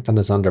contract on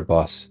his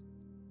underboss.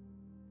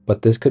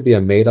 But this could be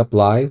a made-up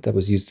lie that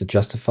was used to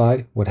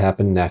justify what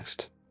happened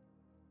next.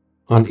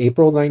 On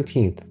April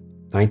 19,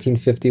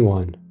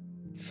 1951,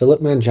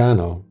 Philip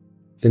Mangano,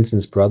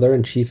 Vincent's brother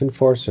and chief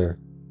enforcer,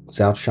 was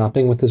out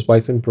shopping with his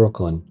wife in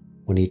Brooklyn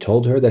when he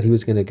told her that he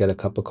was going to get a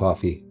cup of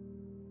coffee.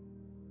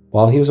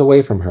 While he was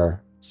away from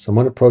her,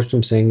 someone approached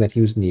him saying that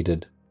he was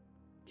needed.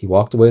 He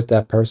walked away with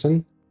that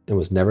person and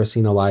was never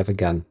seen alive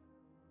again.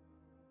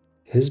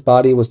 His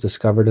body was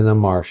discovered in a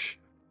marsh,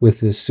 with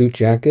his suit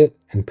jacket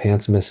and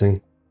pants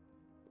missing.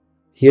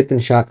 He had been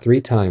shot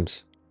 3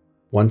 times,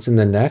 once in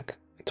the neck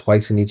and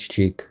twice in each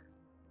cheek.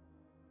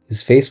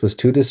 His face was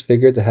too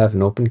disfigured to have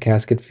an open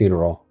casket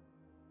funeral,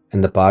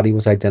 and the body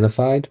was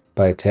identified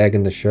by a tag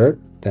in the shirt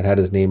that had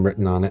his name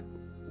written on it.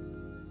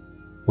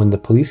 When the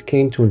police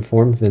came to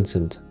inform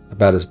Vincent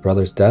about his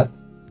brother's death,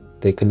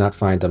 they could not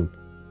find him.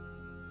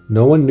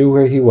 No one knew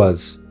where he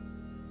was.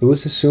 It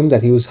was assumed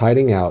that he was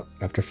hiding out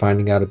after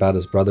finding out about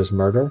his brother's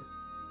murder,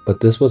 but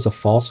this was a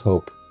false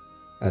hope,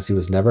 as he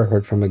was never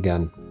heard from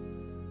again.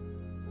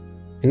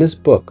 In his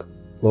book,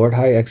 Lord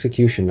High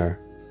Executioner,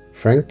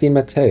 Frank Di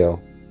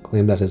Matteo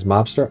claimed that his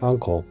mobster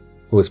uncle,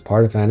 who was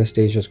part of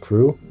Anastasia's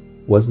crew,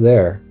 was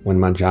there when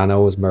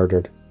Mangano was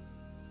murdered.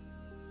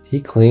 He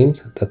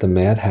claimed that the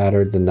Mad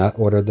Hatter did not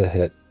order the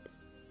hit.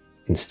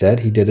 Instead,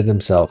 he did it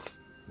himself.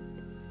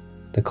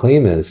 The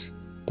claim is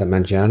that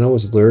Mangano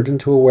was lured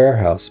into a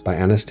warehouse by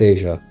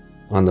Anastasia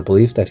on the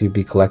belief that he'd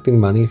be collecting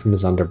money from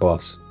his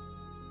underboss.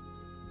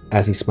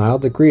 As he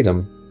smiled to greet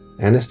him,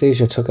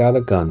 Anastasia took out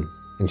a gun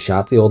and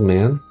shot the old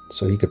man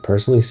so he could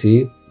personally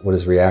see what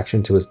his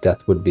reaction to his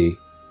death would be.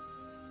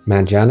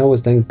 Mangano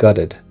was then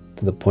gutted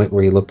to the point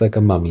where he looked like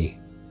a mummy,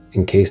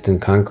 encased in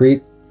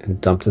concrete and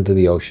dumped into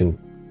the ocean.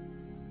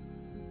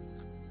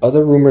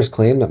 Other rumors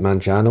claim that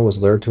Mangano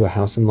was lured to a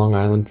house in Long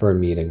Island for a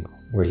meeting,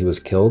 where he was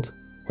killed,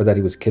 or that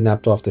he was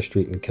kidnapped off the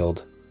street and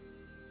killed.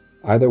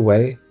 Either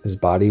way, his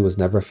body was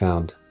never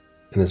found,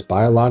 and his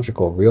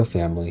biological real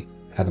family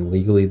had him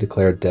legally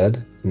declared dead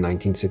in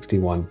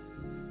 1961.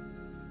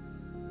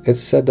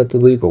 It's said that the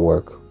legal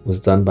work was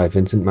done by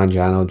Vincent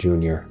Mangano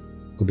Jr.,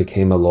 who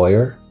became a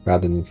lawyer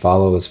rather than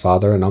follow his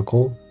father and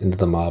uncle into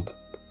the mob.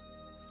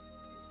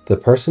 The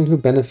person who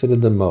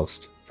benefited the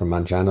most from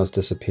Mangano's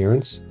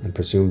disappearance and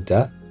presumed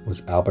death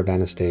was Albert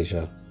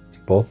Anastasia.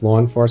 Both law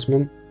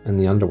enforcement and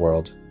the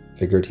underworld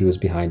figured he was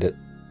behind it.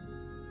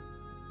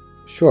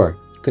 Sure,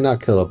 you could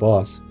not kill a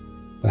boss,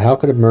 but how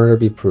could a murder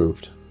be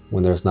proved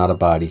when there's not a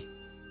body?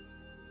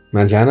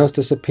 Mangano's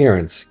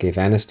disappearance gave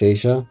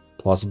Anastasia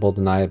plausible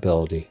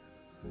deniability.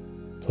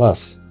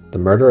 Plus, the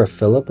murder of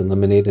Philip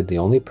eliminated the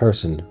only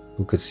person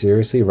who could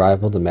seriously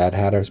rival the Mad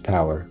Hatter's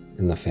power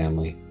in the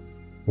family,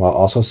 while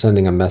also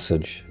sending a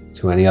message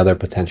to any other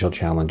potential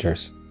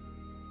challengers.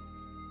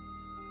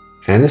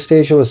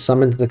 Anastasia was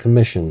summoned to the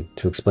commission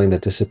to explain the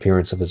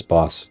disappearance of his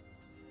boss.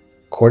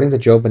 According to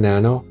Joe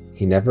Bonanno,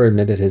 he never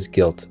admitted his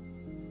guilt,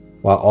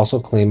 while also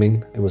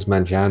claiming it was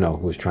Mangano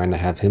who was trying to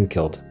have him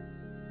killed.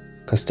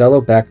 Costello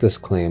backed this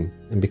claim,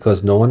 and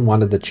because no one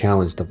wanted to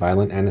challenge the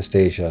violent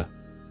Anastasia,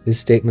 his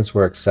statements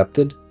were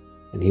accepted,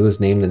 and he was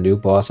named the new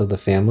boss of the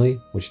family,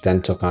 which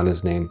then took on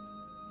his name.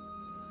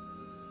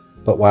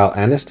 But while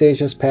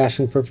Anastasia's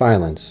passion for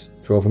violence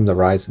drove him to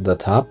rise to the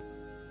top,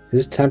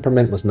 his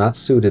temperament was not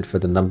suited for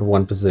the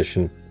 #1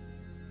 position.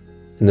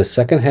 In the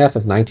second half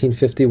of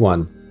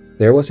 1951,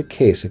 there was a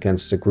case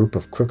against a group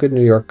of crooked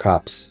New York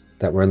cops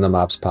that were in the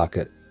mob's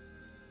pocket.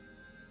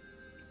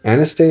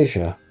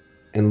 Anastasia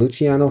and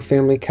Luciano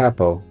family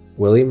capo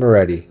Willie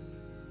Moretti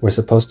were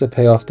supposed to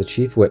pay off the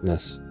chief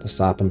witness to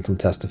stop him from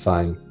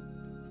testifying.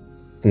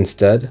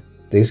 Instead,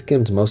 they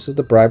skimmed most of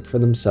the bribe for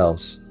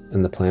themselves,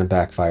 and the plan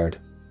backfired.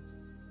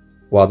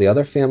 While the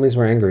other families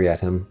were angry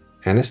at him,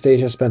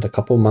 Anastasia spent a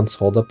couple months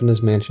holed up in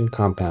his mansion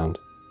compound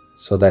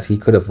so that he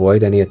could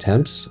avoid any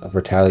attempts of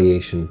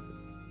retaliation.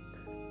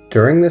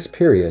 During this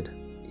period,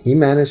 he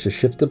managed to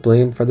shift the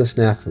blame for the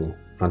snafu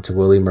onto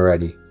Willie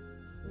Moretti.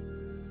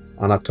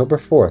 On October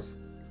 4th,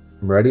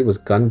 Moretti was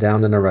gunned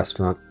down in a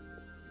restaurant.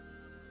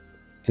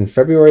 In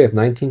February of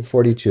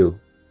 1942,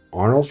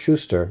 Arnold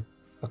Schuster,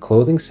 a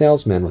clothing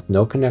salesman with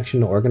no connection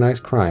to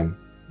organized crime,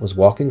 was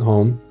walking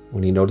home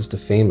when he noticed a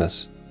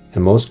famous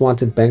and most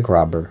wanted bank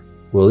robber,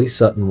 Willie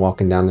Sutton,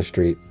 walking down the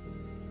street.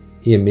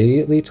 He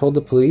immediately told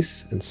the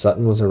police, and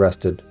Sutton was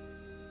arrested.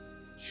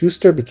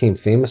 Schuster became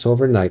famous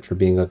overnight for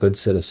being a good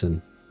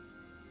citizen,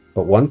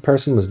 but one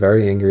person was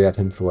very angry at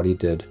him for what he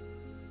did.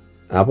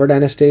 Albert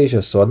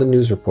Anastasia saw the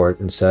news report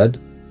and said,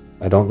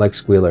 "I don't like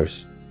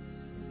squealers."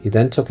 He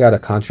then took out a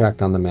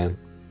contract on the man.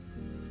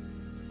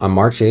 On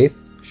March 8th,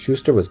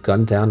 Schuster was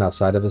gunned down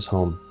outside of his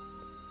home.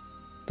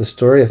 The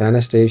story of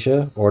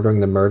Anastasia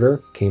ordering the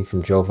murder came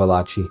from Joe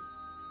Valachi.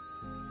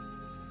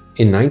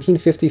 In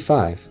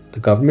 1955, the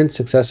government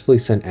successfully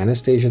sent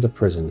Anastasia to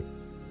prison.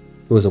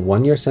 It was a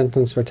 1-year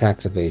sentence for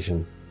tax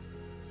evasion.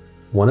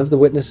 One of the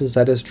witnesses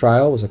at his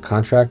trial was a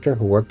contractor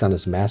who worked on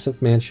his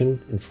massive mansion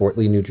in Fort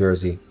Lee, New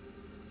Jersey.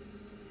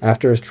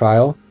 After his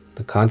trial,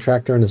 the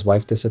contractor and his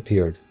wife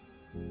disappeared.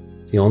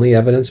 The only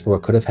evidence for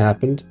what could have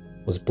happened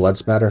was blood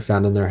spatter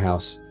found in their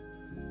house.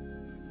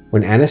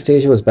 When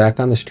Anastasia was back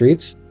on the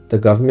streets, the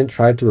government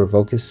tried to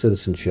revoke his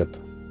citizenship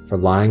for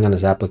lying on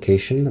his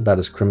application about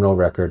his criminal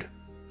record.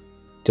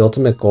 The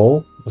ultimate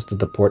goal was to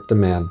deport the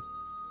man,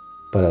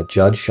 but a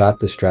judge shot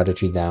this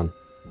strategy down.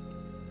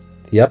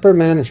 The upper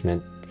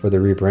management for the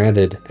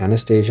rebranded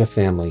Anastasia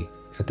family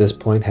at this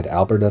point had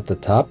Albert at the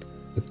top,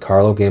 with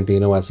Carlo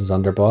Gambino as his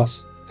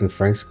underboss and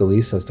Frank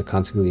Scalise as the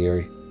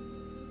consigliere.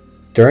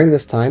 During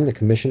this time, the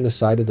commission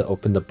decided to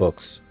open the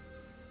books.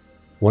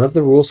 One of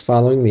the rules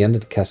following the end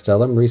of the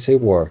Castellamarese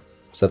War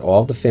was that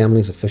all of the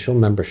family's official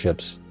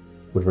memberships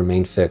would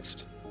remain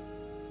fixed.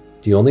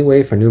 The only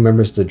way for new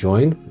members to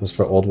join was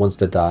for old ones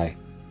to die,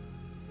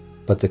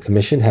 but the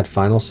commission had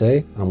final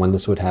say on when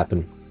this would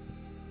happen.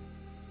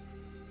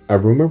 A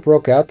rumor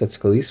broke out that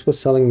Scalise was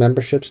selling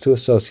memberships to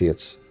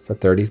associates for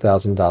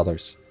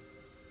 $30,000.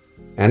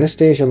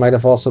 Anastasia might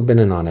have also been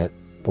in on it,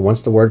 but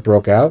once the word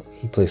broke out,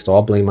 he placed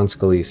all blame on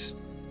Scalise.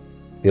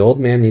 The old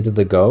man needed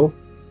to go,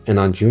 and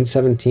on June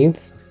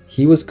 17th,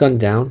 he was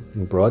gunned down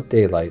in broad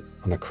daylight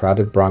on a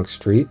crowded Bronx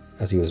street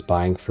as he was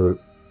buying fruit.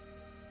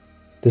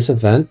 This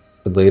event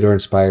would later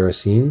inspire a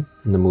scene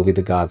in the movie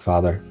The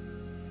Godfather.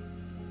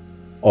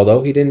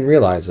 Although he didn't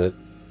realize it,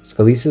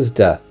 Scalise's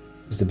death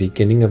was the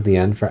beginning of the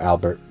end for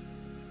Albert.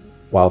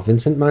 While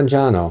Vincent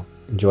Mangano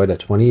enjoyed a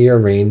 20-year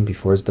reign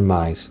before his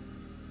demise,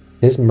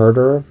 his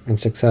murderer and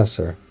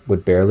successor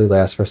would barely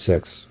last for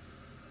 6.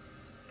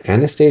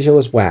 Anastasia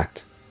was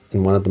whacked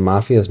in one of the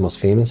Mafia's most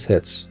famous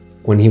hits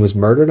when he was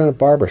murdered in a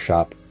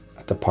barbershop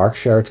at the Park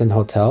Sheraton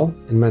Hotel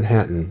in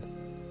Manhattan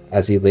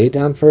as he lay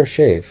down for a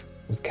shave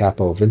with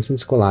capo Vincent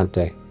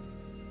Squilante.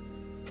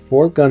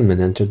 4 gunmen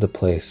entered the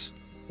place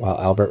while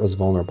Albert was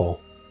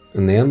vulnerable,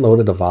 and they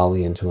unloaded a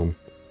volley into him.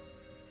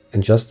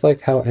 And just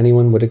like how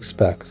anyone would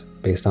expect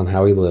based on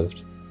how he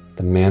lived,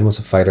 the man was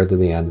a fighter to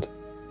the end.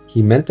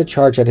 He meant to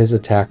charge at his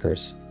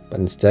attackers, but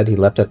instead he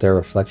leapt at their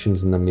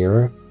reflections in the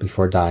mirror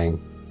before dying.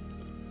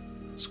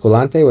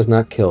 Squilante was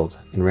not killed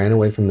and ran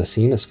away from the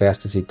scene as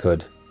fast as he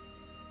could.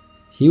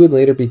 He would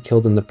later be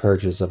killed in the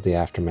purges of the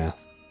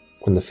aftermath,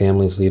 when the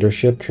family's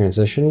leadership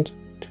transitioned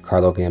to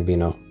Carlo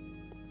Gambino.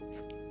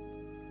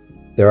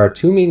 There are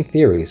 2 main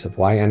theories of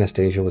why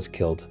Anastasia was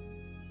killed.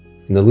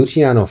 In the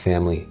Luciano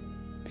family,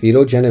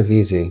 Vito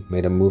Genovese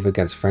made a move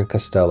against Frank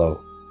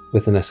Costello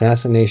with an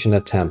assassination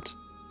attempt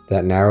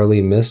that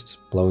narrowly missed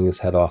blowing his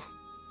head off.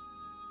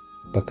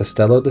 But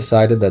Costello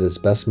decided that his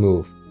best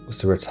move was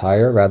to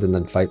retire rather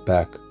than fight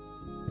back,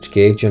 which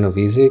gave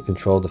Genovese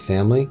control of the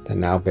family that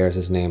now bears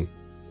his name.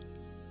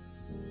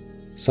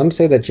 Some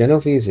say that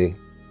Genovese,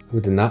 who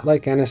did not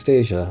like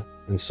Anastasia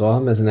and saw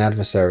him as an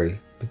adversary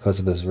because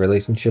of his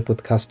relationship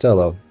with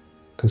Costello,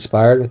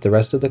 conspired with the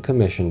rest of the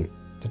commission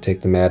to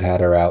take the Mad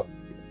Hatter out.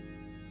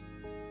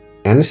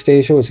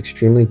 Anastasia was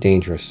extremely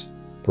dangerous,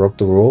 broke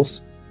the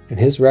rules, and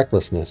his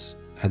recklessness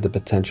had the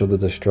potential to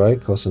destroy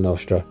Cosa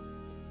Nostra.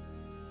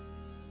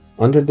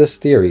 Under this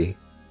theory,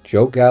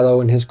 Joe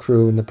Gallo and his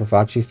crew in the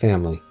Pravacci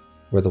family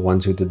were the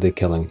ones who did the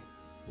killing.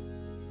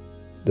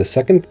 The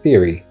second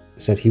theory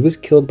is that he was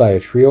killed by a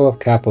trio of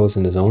capos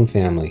in his own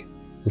family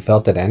who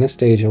felt that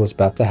Anastasia was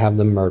about to have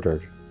them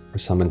murdered for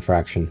some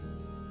infraction.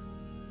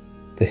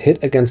 The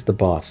hit against the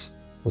boss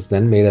was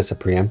then made as a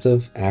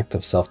preemptive act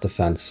of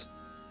self-defense,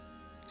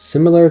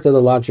 similar to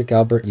the logic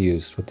Albert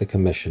used with the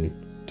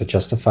commission to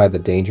justify the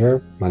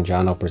danger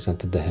Mangano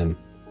presented to him.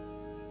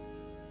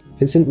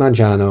 Vincent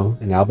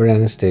Mangano and Albert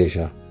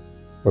Anastasia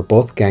were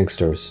both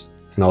gangsters,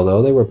 and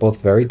although they were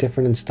both very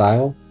different in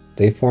style,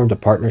 they formed a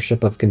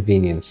partnership of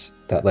convenience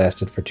that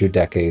lasted for 2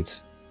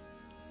 decades.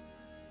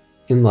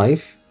 In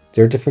life,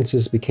 their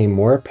differences became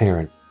more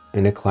apparent,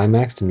 and it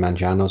climaxed in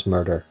Mangano's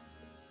murder.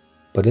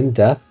 But in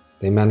death,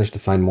 they managed to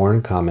find more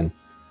in common.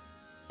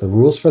 The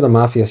rules for the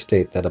Mafia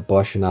state that a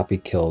boss should not be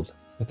killed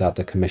without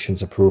the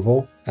Commission's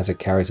approval, as it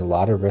carries a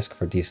lot of risk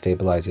for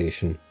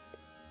destabilization.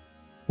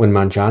 When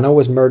Mangano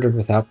was murdered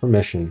without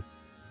permission,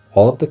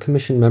 all of the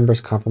Commission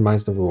members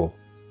compromised the rule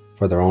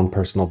for their own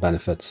personal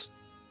benefits.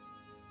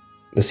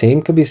 The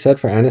same could be said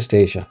for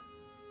Anastasia.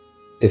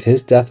 If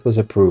his death was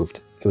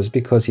approved, it was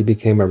because he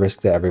became a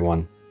risk to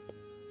everyone.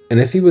 And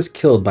if he was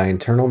killed by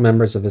internal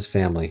members of his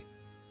family,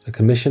 the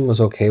Commission was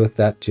okay with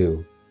that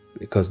too,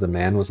 because the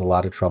man was a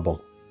lot of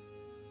trouble.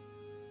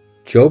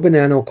 Joe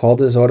Bonanno called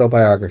his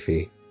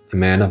autobiography A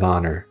Man of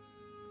Honor,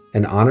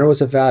 and honor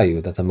was a value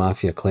that the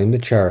Mafia claimed to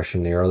cherish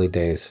in the early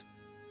days.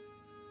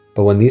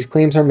 But when these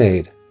claims are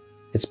made,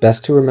 it's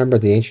best to remember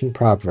the ancient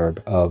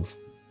proverb of,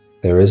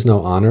 "There is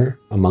no honor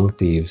among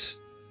thieves."